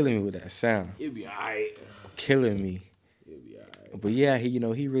killing me with that sound. It'll be all right. Killing me. But yeah,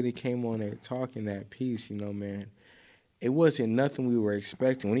 he really came on there talking that piece, man. It wasn't nothing we were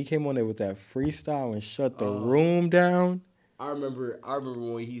expecting. When he came on there with that freestyle and shut the room down. I remember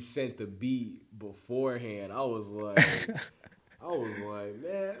when he sent the beat beforehand. I was like,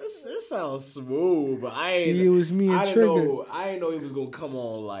 man, this sounds smooth, but it was me and Trigger. I didn't know he was gonna come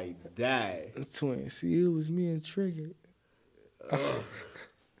on like that. Twin, it was me and Trigger.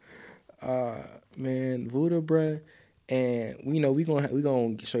 Man, Vuda, bruh. And we gonna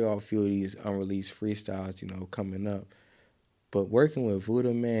show y'all a few of these unreleased freestyles, coming up. But working with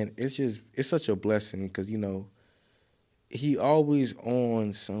Vuda, man, it's such a blessing because he always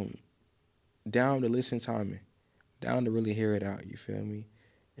on some down to listen timing, down to really hear it out. You feel me?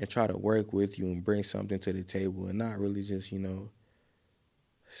 And try to work with you and bring something to the table, and not really just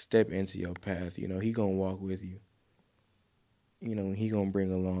step into your path. He gonna walk with you. He gonna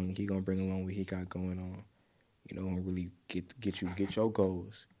bring along what he got going on. And really get your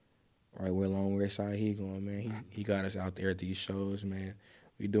goals. Right, where along where side he going, man. He got us out there at these shows, man.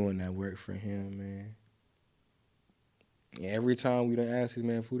 We doing that work for him, man. And every time we done ask his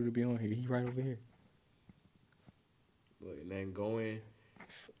man Fuda to be on here, he right over here. Look, and then going,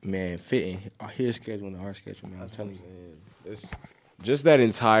 man, fitting his schedule and our schedule, man. I'm telling you, it's just that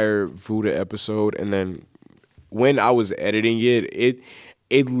entire Fuda episode, and then when I was editing it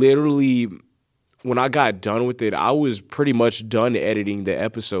literally. When I got done with it, I was pretty much done editing the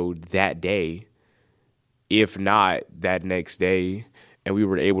episode that day, if not that next day, and we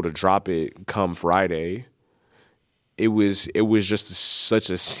were able to drop it come Friday. It was just such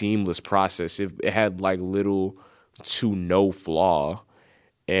a seamless process. It had like little to no flaw,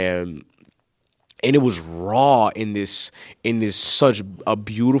 and it was raw in this such a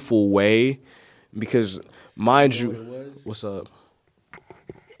beautiful way, because mind you, what's up?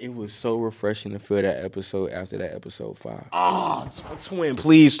 it was so refreshing to feel that episode after that episode 5. Twin,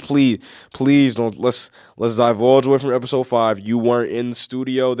 please don't let's divulge away from episode 5. You weren't in the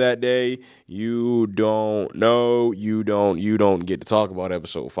studio that day. You don't know. You don't get to talk about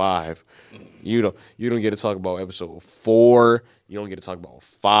episode 5. You don't get to talk about episode 4. You don't get to talk about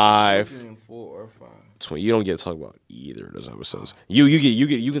 5. 4 or 5. Twin, you don't get to talk about either of those episodes.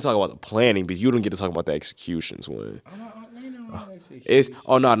 You can talk about the planning, but you don't get to talk about the executions. Twin. It's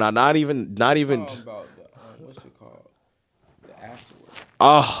not even about the, what's it called? The afterward.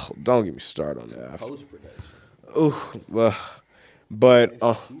 Oh, don't get me started on that. Post production. Ooh, but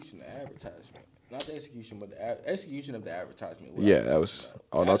Execution, advertisement. Not the execution, but the execution of the advertisement. Yeah, that was.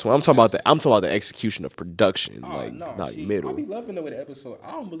 Oh no, I'm talking about the. I'm talking about the execution of production, like no, not see, middle. I be loving the way the episode.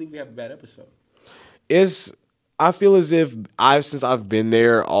 I don't believe we have a bad episode. It's. I feel as if since I've been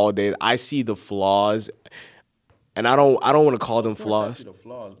there all day, I see the flaws, and I don't want to call them flaws. I see the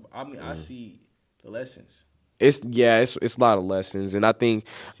flaws. But I mean, I see the lessons. It's a lot of lessons, and I think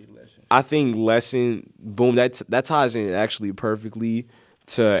boom that ties in actually perfectly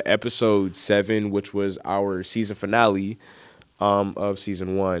to episode 7, which was our season finale of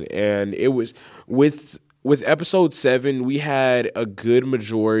season 1, and it was with episode 7 we had a good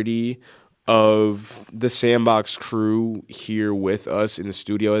majority of the Sandbox crew here with us in the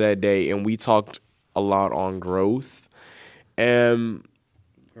studio that day, and we talked a lot on growth and.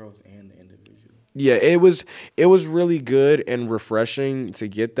 Yeah, it was really good and refreshing to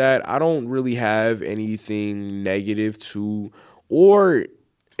get that. I don't really have anything negative to or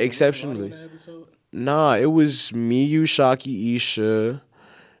exceptionally. Nah, it was me, you, Shaki, Isha,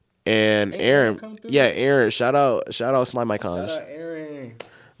 and Aaron. Yeah, Aaron. Shout out Slime Icons. Shout out Aaron.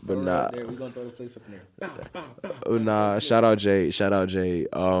 But nah. We're gonna throw the place up in there. Nah, shout out Jay.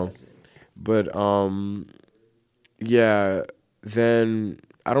 Yeah, then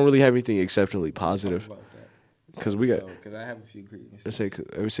I don't really have anything exceptionally positive because because I have a few grievances.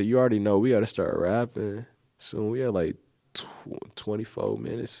 Say you already know we got to start rapping soon. We have like 24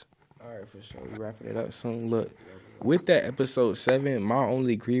 minutes. All right, for sure. We wrapping it up soon. Look, with that episode 7, my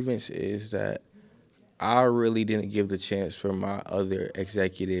only grievance is that I really didn't give the chance for my other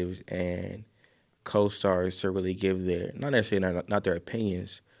executives and co-stars to really give their, not necessarily not their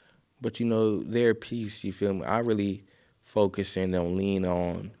opinions, but their piece. You feel me? I really focusing on lean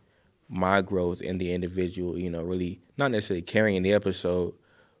on my growth in the individual, really not necessarily carrying the episode,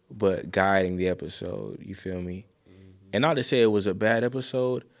 but guiding the episode, you feel me? Mm-hmm. And not to say it was a bad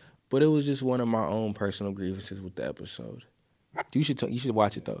episode, but it was just one of my own personal grievances with the episode. You should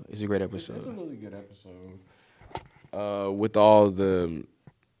watch it, though. It's a great episode. It's a really good episode. With all the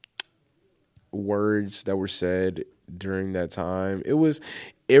words that were said during that time, it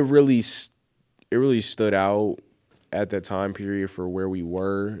really stood out at that time period for where we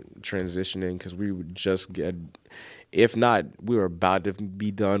were transitioning, because we would just get, if not, we were about to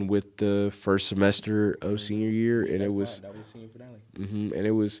be done with the first semester of senior year, and it was that was senior finale. Mm-hmm, and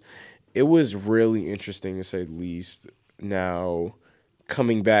it was really interesting to say the least. Now,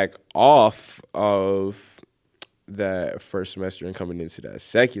 coming back off of that first semester and coming into that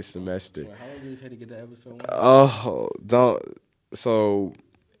second semester. How long did it take to get that episode? Oh, don't. So,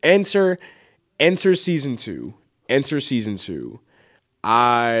 enter season 2. Enter season 2.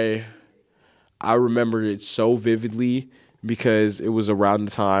 I remember it so vividly because it was around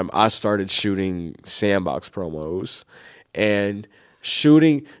the time I started shooting Sandbox promos, and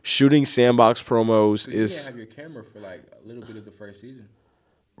shooting Sandbox promos is. You didn't have your camera for like a little bit of the first season,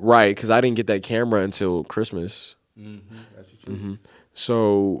 right? Because I didn't get that camera until Christmas. Mm-hmm. That's true. Mm-hmm.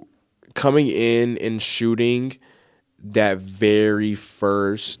 So coming in and shooting that very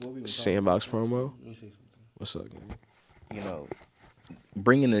first Sandbox promo. Let me say something. What's up?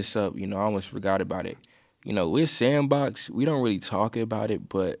 Bringing this up, I almost forgot about it. With Sandbox, we don't really talk about it,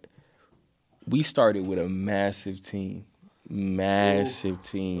 but we started with a massive team.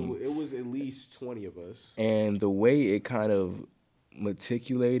 It was at least 20 of us. And the way it kind of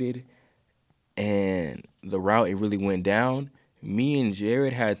matriculated and the route it really went down, me and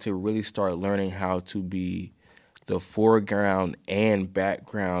Jared had to really start learning how to be the foreground and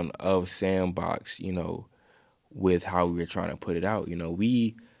background of Sandbox, with how we were trying to put it out.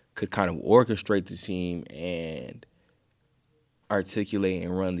 We could kind of orchestrate the team and articulate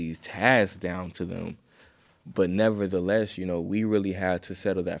and run these tasks down to them. But nevertheless, we really had to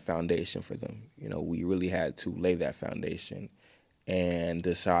settle that foundation for them. We really had to lay that foundation and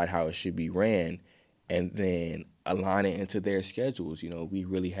decide how it should be ran and then align it into their schedules. We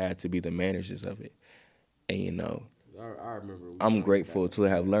really had to be the managers of it. And, I remember. I'm grateful to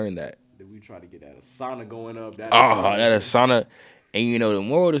have learned that. We tried to get that Asana going up. That Asana. And, the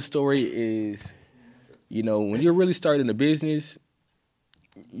moral of the story is, when you're really starting a business,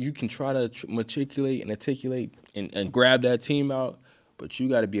 you can try to matriculate and articulate and grab that team out, but you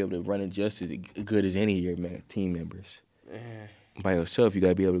got to be able to run it just as good as any of your team members. Man. By yourself, you got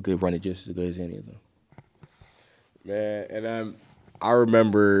to be able to run it just as good as any of them. Man, and I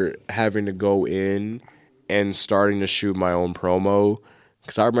remember having to go in and starting to shoot my own promo,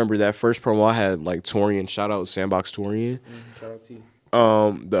 because I remember that first promo I had, like, Torian. Shout out Sandbox Torian. Shout out to you.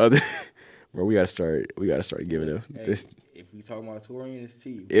 The other, bro, we gotta start giving him this. If we talking about Torian, it's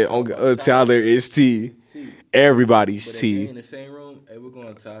T. Tyler is T. It's T. Everybody's But if T. they in the same room, hey, we're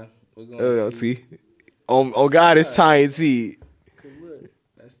going Ty. We're going T. T. Oh God, it's Ty and T. Cause look,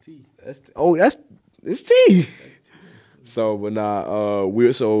 that's T. It's T. So, but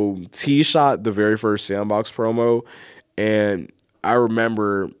T shot the very first Sandbox promo, and I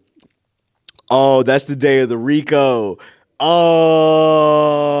remember. Oh, that's the day of the Rico. Oh,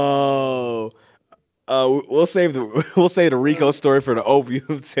 we'll save the Rico story for the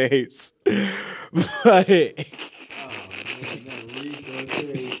opium tapes. But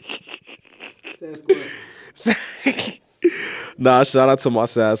nah, shout out to my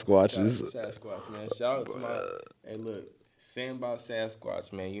Sasquatches. Sasquatch, man. Shout out to my. Hey, look, Sandbox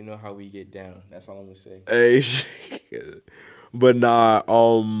Sasquatch, man. You know how we get down. That's all I'm gonna say. Hey, but nah,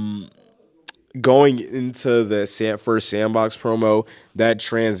 going into the first Sandbox promo, that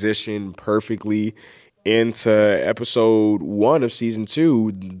transitioned perfectly into episode 1 of season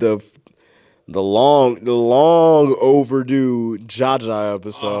 2, the long overdue Jaja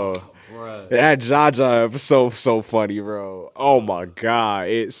episode. Oh, that Jaja episode was so funny, bro. Oh my God,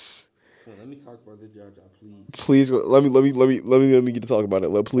 it's. Let me talk about the Jaja, please. Please let me get to talk about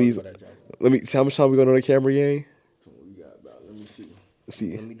it. Please, let me. How much time we going on the camera, gang? Let me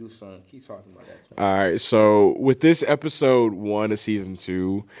see. Let me do something. Keep talking about that. Man. All right. So with this episode 1 of season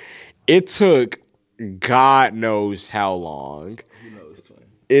 2, it took God knows how long. Who knows, twin?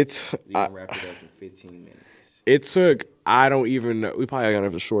 We gonna wrap it up in 15 minutes. It took. I don't even know. We probably gotta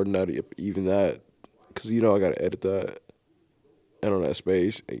have to shorten that even that, because I gotta edit that. And on that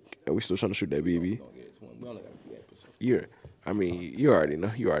space, and we still trying to shoot that BB. We only got a few episodes. You already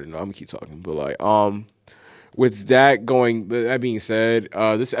know. I'm gonna keep talking, but with that being said,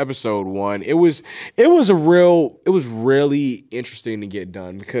 this episode 1, it was really interesting to get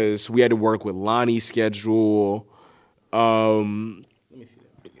done because we had to work with Lonnie's schedule. Let me see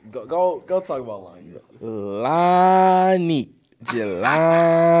that. Go talk about Lonnie.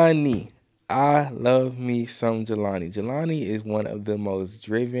 Jelani. I love me some Jelani. Jelani is one of the most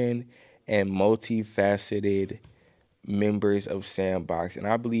driven and multifaceted members of Sandbox, and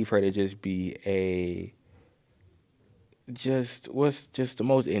I believe her to just be what's the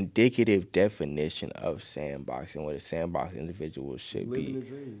most indicative definition of Sandbox and what a Sandbox individual should be.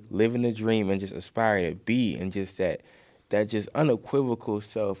 Living the dream and just aspiring to be, and just that just unequivocal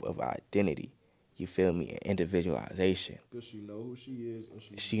self of identity. You feel me? Individualization. Because she knows who she is.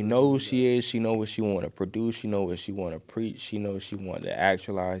 She knows who she is. She knows what she want to produce. She knows what she want to preach. She knows she want to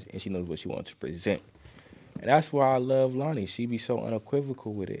actualize, and she knows what she wants to present. And that's why I love Lonnie. She be so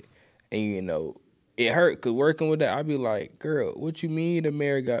unequivocal with it. And it hurt because working with that, I be like, girl, what you mean the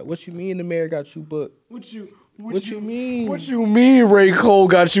mayor got you booked? What you mean? What you mean Ray Cole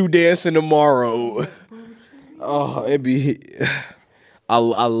got you dancing tomorrow? Oh, it be. I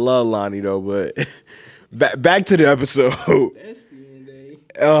love Lonnie though, but back to the episode. Thespian Day.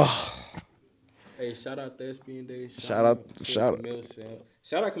 Oh. Hey, shout out Thespian Day. Shout out Camille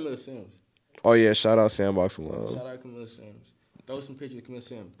Sims. Oh yeah, shout out Sandbox alone. Shout out Camille Sims. Throw some pictures of Camille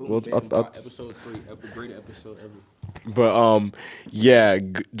Sims. Boom, episode 3, greatest episode ever. But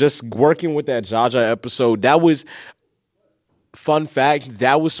just working with that Jaja episode, that was fun fact.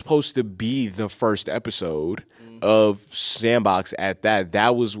 That was supposed to be the first episode of Sandbox. At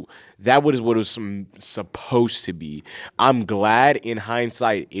that was what it was supposed to be. I'm glad in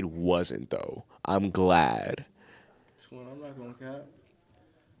hindsight it wasn't though. I'm glad. I'm not gonna cap.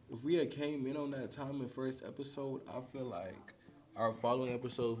 If we had came in on that time in first episode, I feel like our following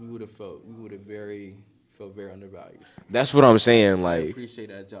episodes we would have felt very undervalued. That's what I'm saying. I Like, appreciate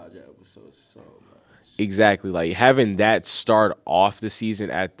that Jaja episode so much. Exactly. Like having that start off the season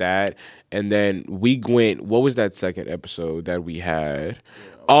at that, and then we went. What was that second episode that we had?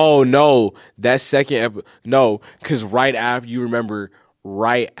 Oh no, that second because right after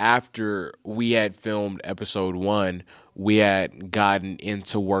we had filmed episode 1, we had gotten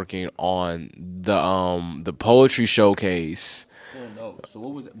into working on the poetry showcase. Oh no! So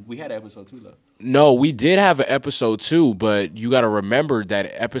what was it? We had episode 2 though. No, we did have an episode 2, but you got to remember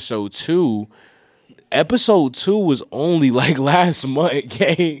that episode 2 was only like last month,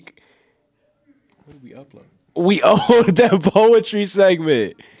 gang. What did we upload? We owned that poetry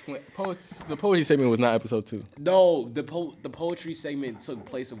segment. The poetry segment was not episode 2. No, the poetry segment took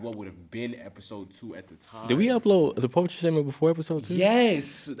place of what would have been episode 2 at the time. Did we upload the poetry segment before episode 2?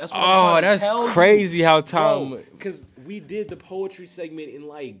 Yes. That's what I'm trying to tell you. That's crazy how time... Because we did the poetry segment in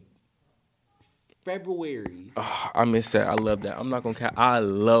like February. Oh, I missed that. I love that. I'm not going to count. I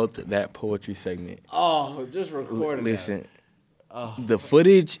loved that poetry segment. Oh, just recording Listen, the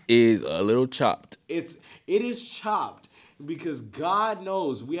footage is a little chopped. It is chopped. because God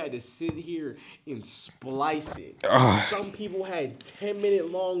knows we had to sit here and splice it. Some people had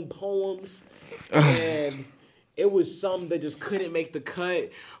 10-minute long poems, and it was some that just couldn't make the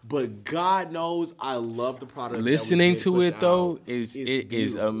cut. But God knows I love the product. Listening to it though is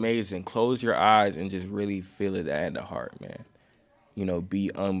beautiful. amazing. Close your eyes and just really feel it at the heart, man. You know, be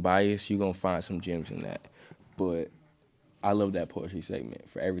unbiased. You're gonna find some gems in that. But I love that poetry segment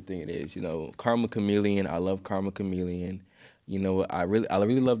for everything it is. You know, Karma Chameleon. I love Karma Chameleon. You know, I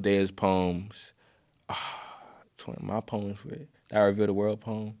really love Daya's poems. It's one of my poems. That I Reveal the World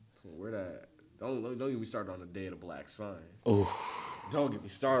poem. Where that? Don't get me started on the Day of the Black Sun. Oh, don't get me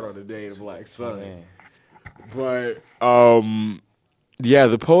started on the Day of the Black Sun. Man. But yeah,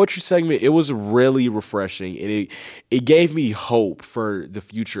 the poetry segment, it was really refreshing, and it gave me hope for the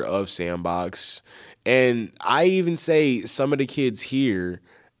future of Sandbox. And I even say some of the kids here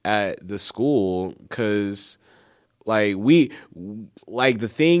at the school, because like the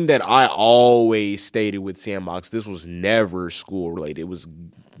thing that I always stated with Sandbox, this was never school related. It was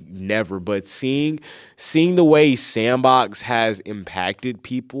never, but seeing the way Sandbox has impacted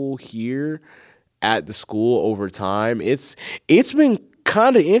people here at the school over time, it's been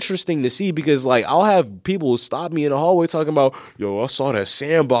kind of interesting to see, because like I'll have people stop me in the hallway talking about, yo, I saw that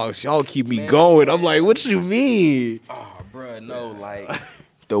Sandbox, y'all keep me going. I'm like, what you mean? Oh, bro, no, like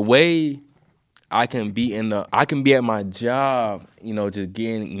the way I can be at my job, you know, just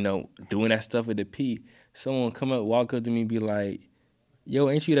getting, you know, doing that stuff at the P. Someone walk up to me and be like, yo,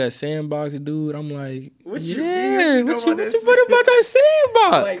 ain't you that Sandbox dude? I'm like, what you you mean? What about that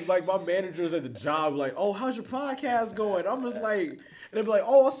Sandbox? Like my managers at the job, like, oh, how's your podcast going? I'm just like, and they be like,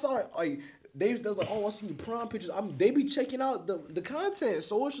 oh, I saw it. Like, they was like, oh, I seen your prom pictures. They be checking out the content,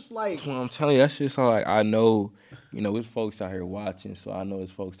 so it's just like, that's what I'm telling you. That's just like, I know, you know, there's folks out here watching, so I know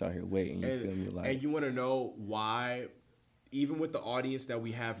there's folks out here waiting. You feel me? Like, and you want to know why? Even with the audience that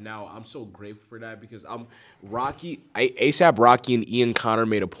we have now, I'm so grateful for that, because ASAP Rocky and Ian Connor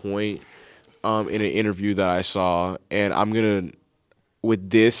made a point in an interview that I saw, and I'm gonna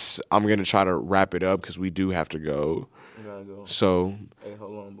try to wrap it up because we do have to go. We gotta go. So, hey,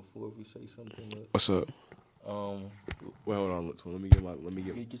 hold on, before we say something. What's up? Well, hold on. Let me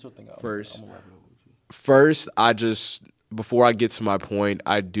get your thing out first. I'm gonna wrap it up with you. First, before I get to my point,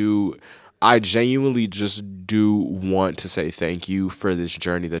 I genuinely just do want to say thank you for this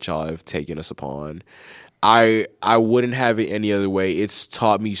journey that y'all have taken us upon. I wouldn't have it any other way. It's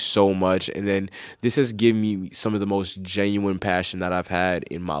taught me so much, and then this has given me some of the most genuine passion that I've had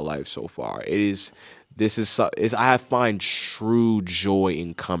in my life so far. I find true joy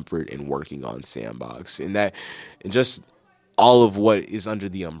and comfort in working on Sandbox, and just all of what is under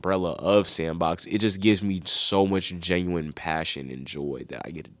the umbrella of Sandbox. It just gives me so much genuine passion and joy that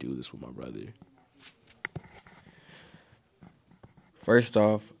I get to do this with my brother. First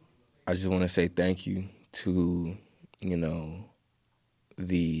off, I just want to say thank you to, you know,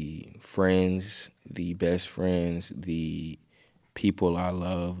 the friends, the best friends, the people I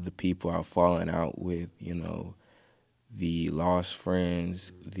love, the people I've fallen out with, you know, the lost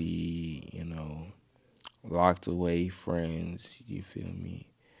friends, the, you know, locked away friends, you feel me?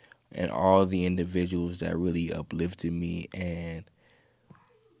 And all the individuals that really uplifted me and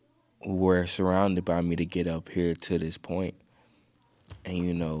were surrounded by me to get up here to this point. And,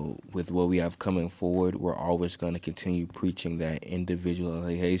 you know, with what we have coming forward, we're always going to continue preaching that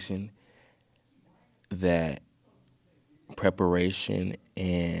individualization, that preparation,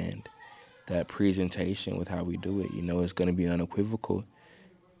 and that presentation with how we do it. You know, it's going to be unequivocal.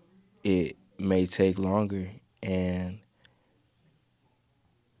 It may take longer, and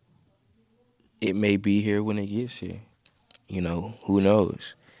it may be here when it gets here. You know, who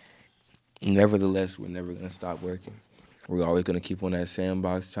knows? Nevertheless, we're never going to stop working. We're always going to keep on that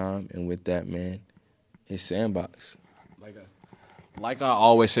Sandbox time, and with that, man, it's Sandbox. Like I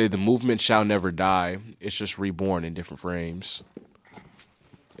always say, the movement shall never die. It's just reborn in different frames,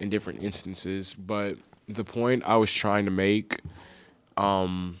 in different instances. But the point I was trying to make,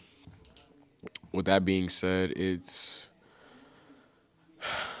 with that being said,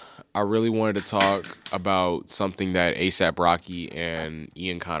 I really wanted to talk about something that A$AP Rocky and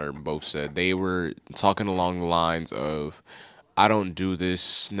Ian Connor both said. They were talking along the lines of, I don't do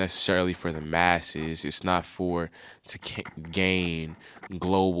this necessarily for the masses. It's not to gain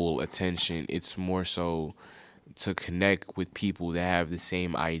global attention. It's more so to connect with people that have the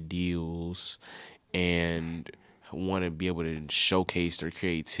same ideals and want to be able to showcase their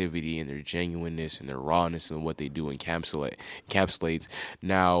creativity and their genuineness and their rawness and what they do encapsulates.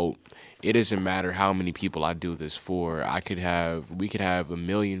 Now, it doesn't matter how many people I do this for. We could have 1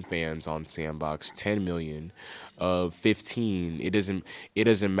 million fans on Sandbox, 10 million, 15. It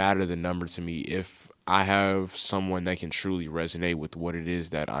doesn't matter the number to me. If I have someone that can truly resonate with what it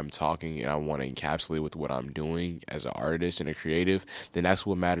is that I'm talking and I want to encapsulate with what I'm doing as an artist and a creative, then that's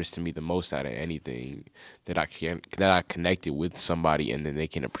what matters to me the most out of anything, that I connected with somebody and then they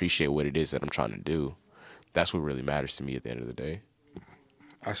can appreciate what it is that I'm trying to do. That's what really matters to me at the end of the day.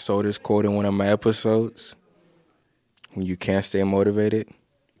 I stole this quote in one of my episodes. When you can't stay motivated. I'm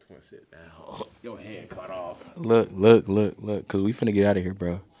gonna sit down. Your hand cut off. Look, cause we finna get out of here,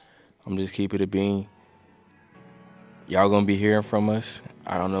 bro. I'm just keeping it a bean. Y'all gonna be hearing from us.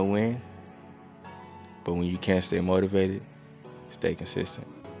 I don't know when, but when you can't stay motivated, stay consistent.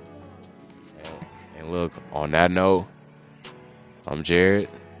 And look, on that note, I'm Jared.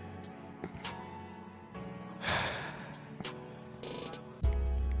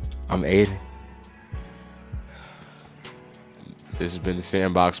 I'm Aden. This has been the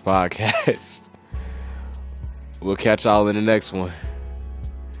Sandbox Podcast. We'll catch y'all in the next one.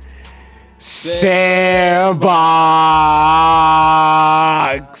 Sandbox!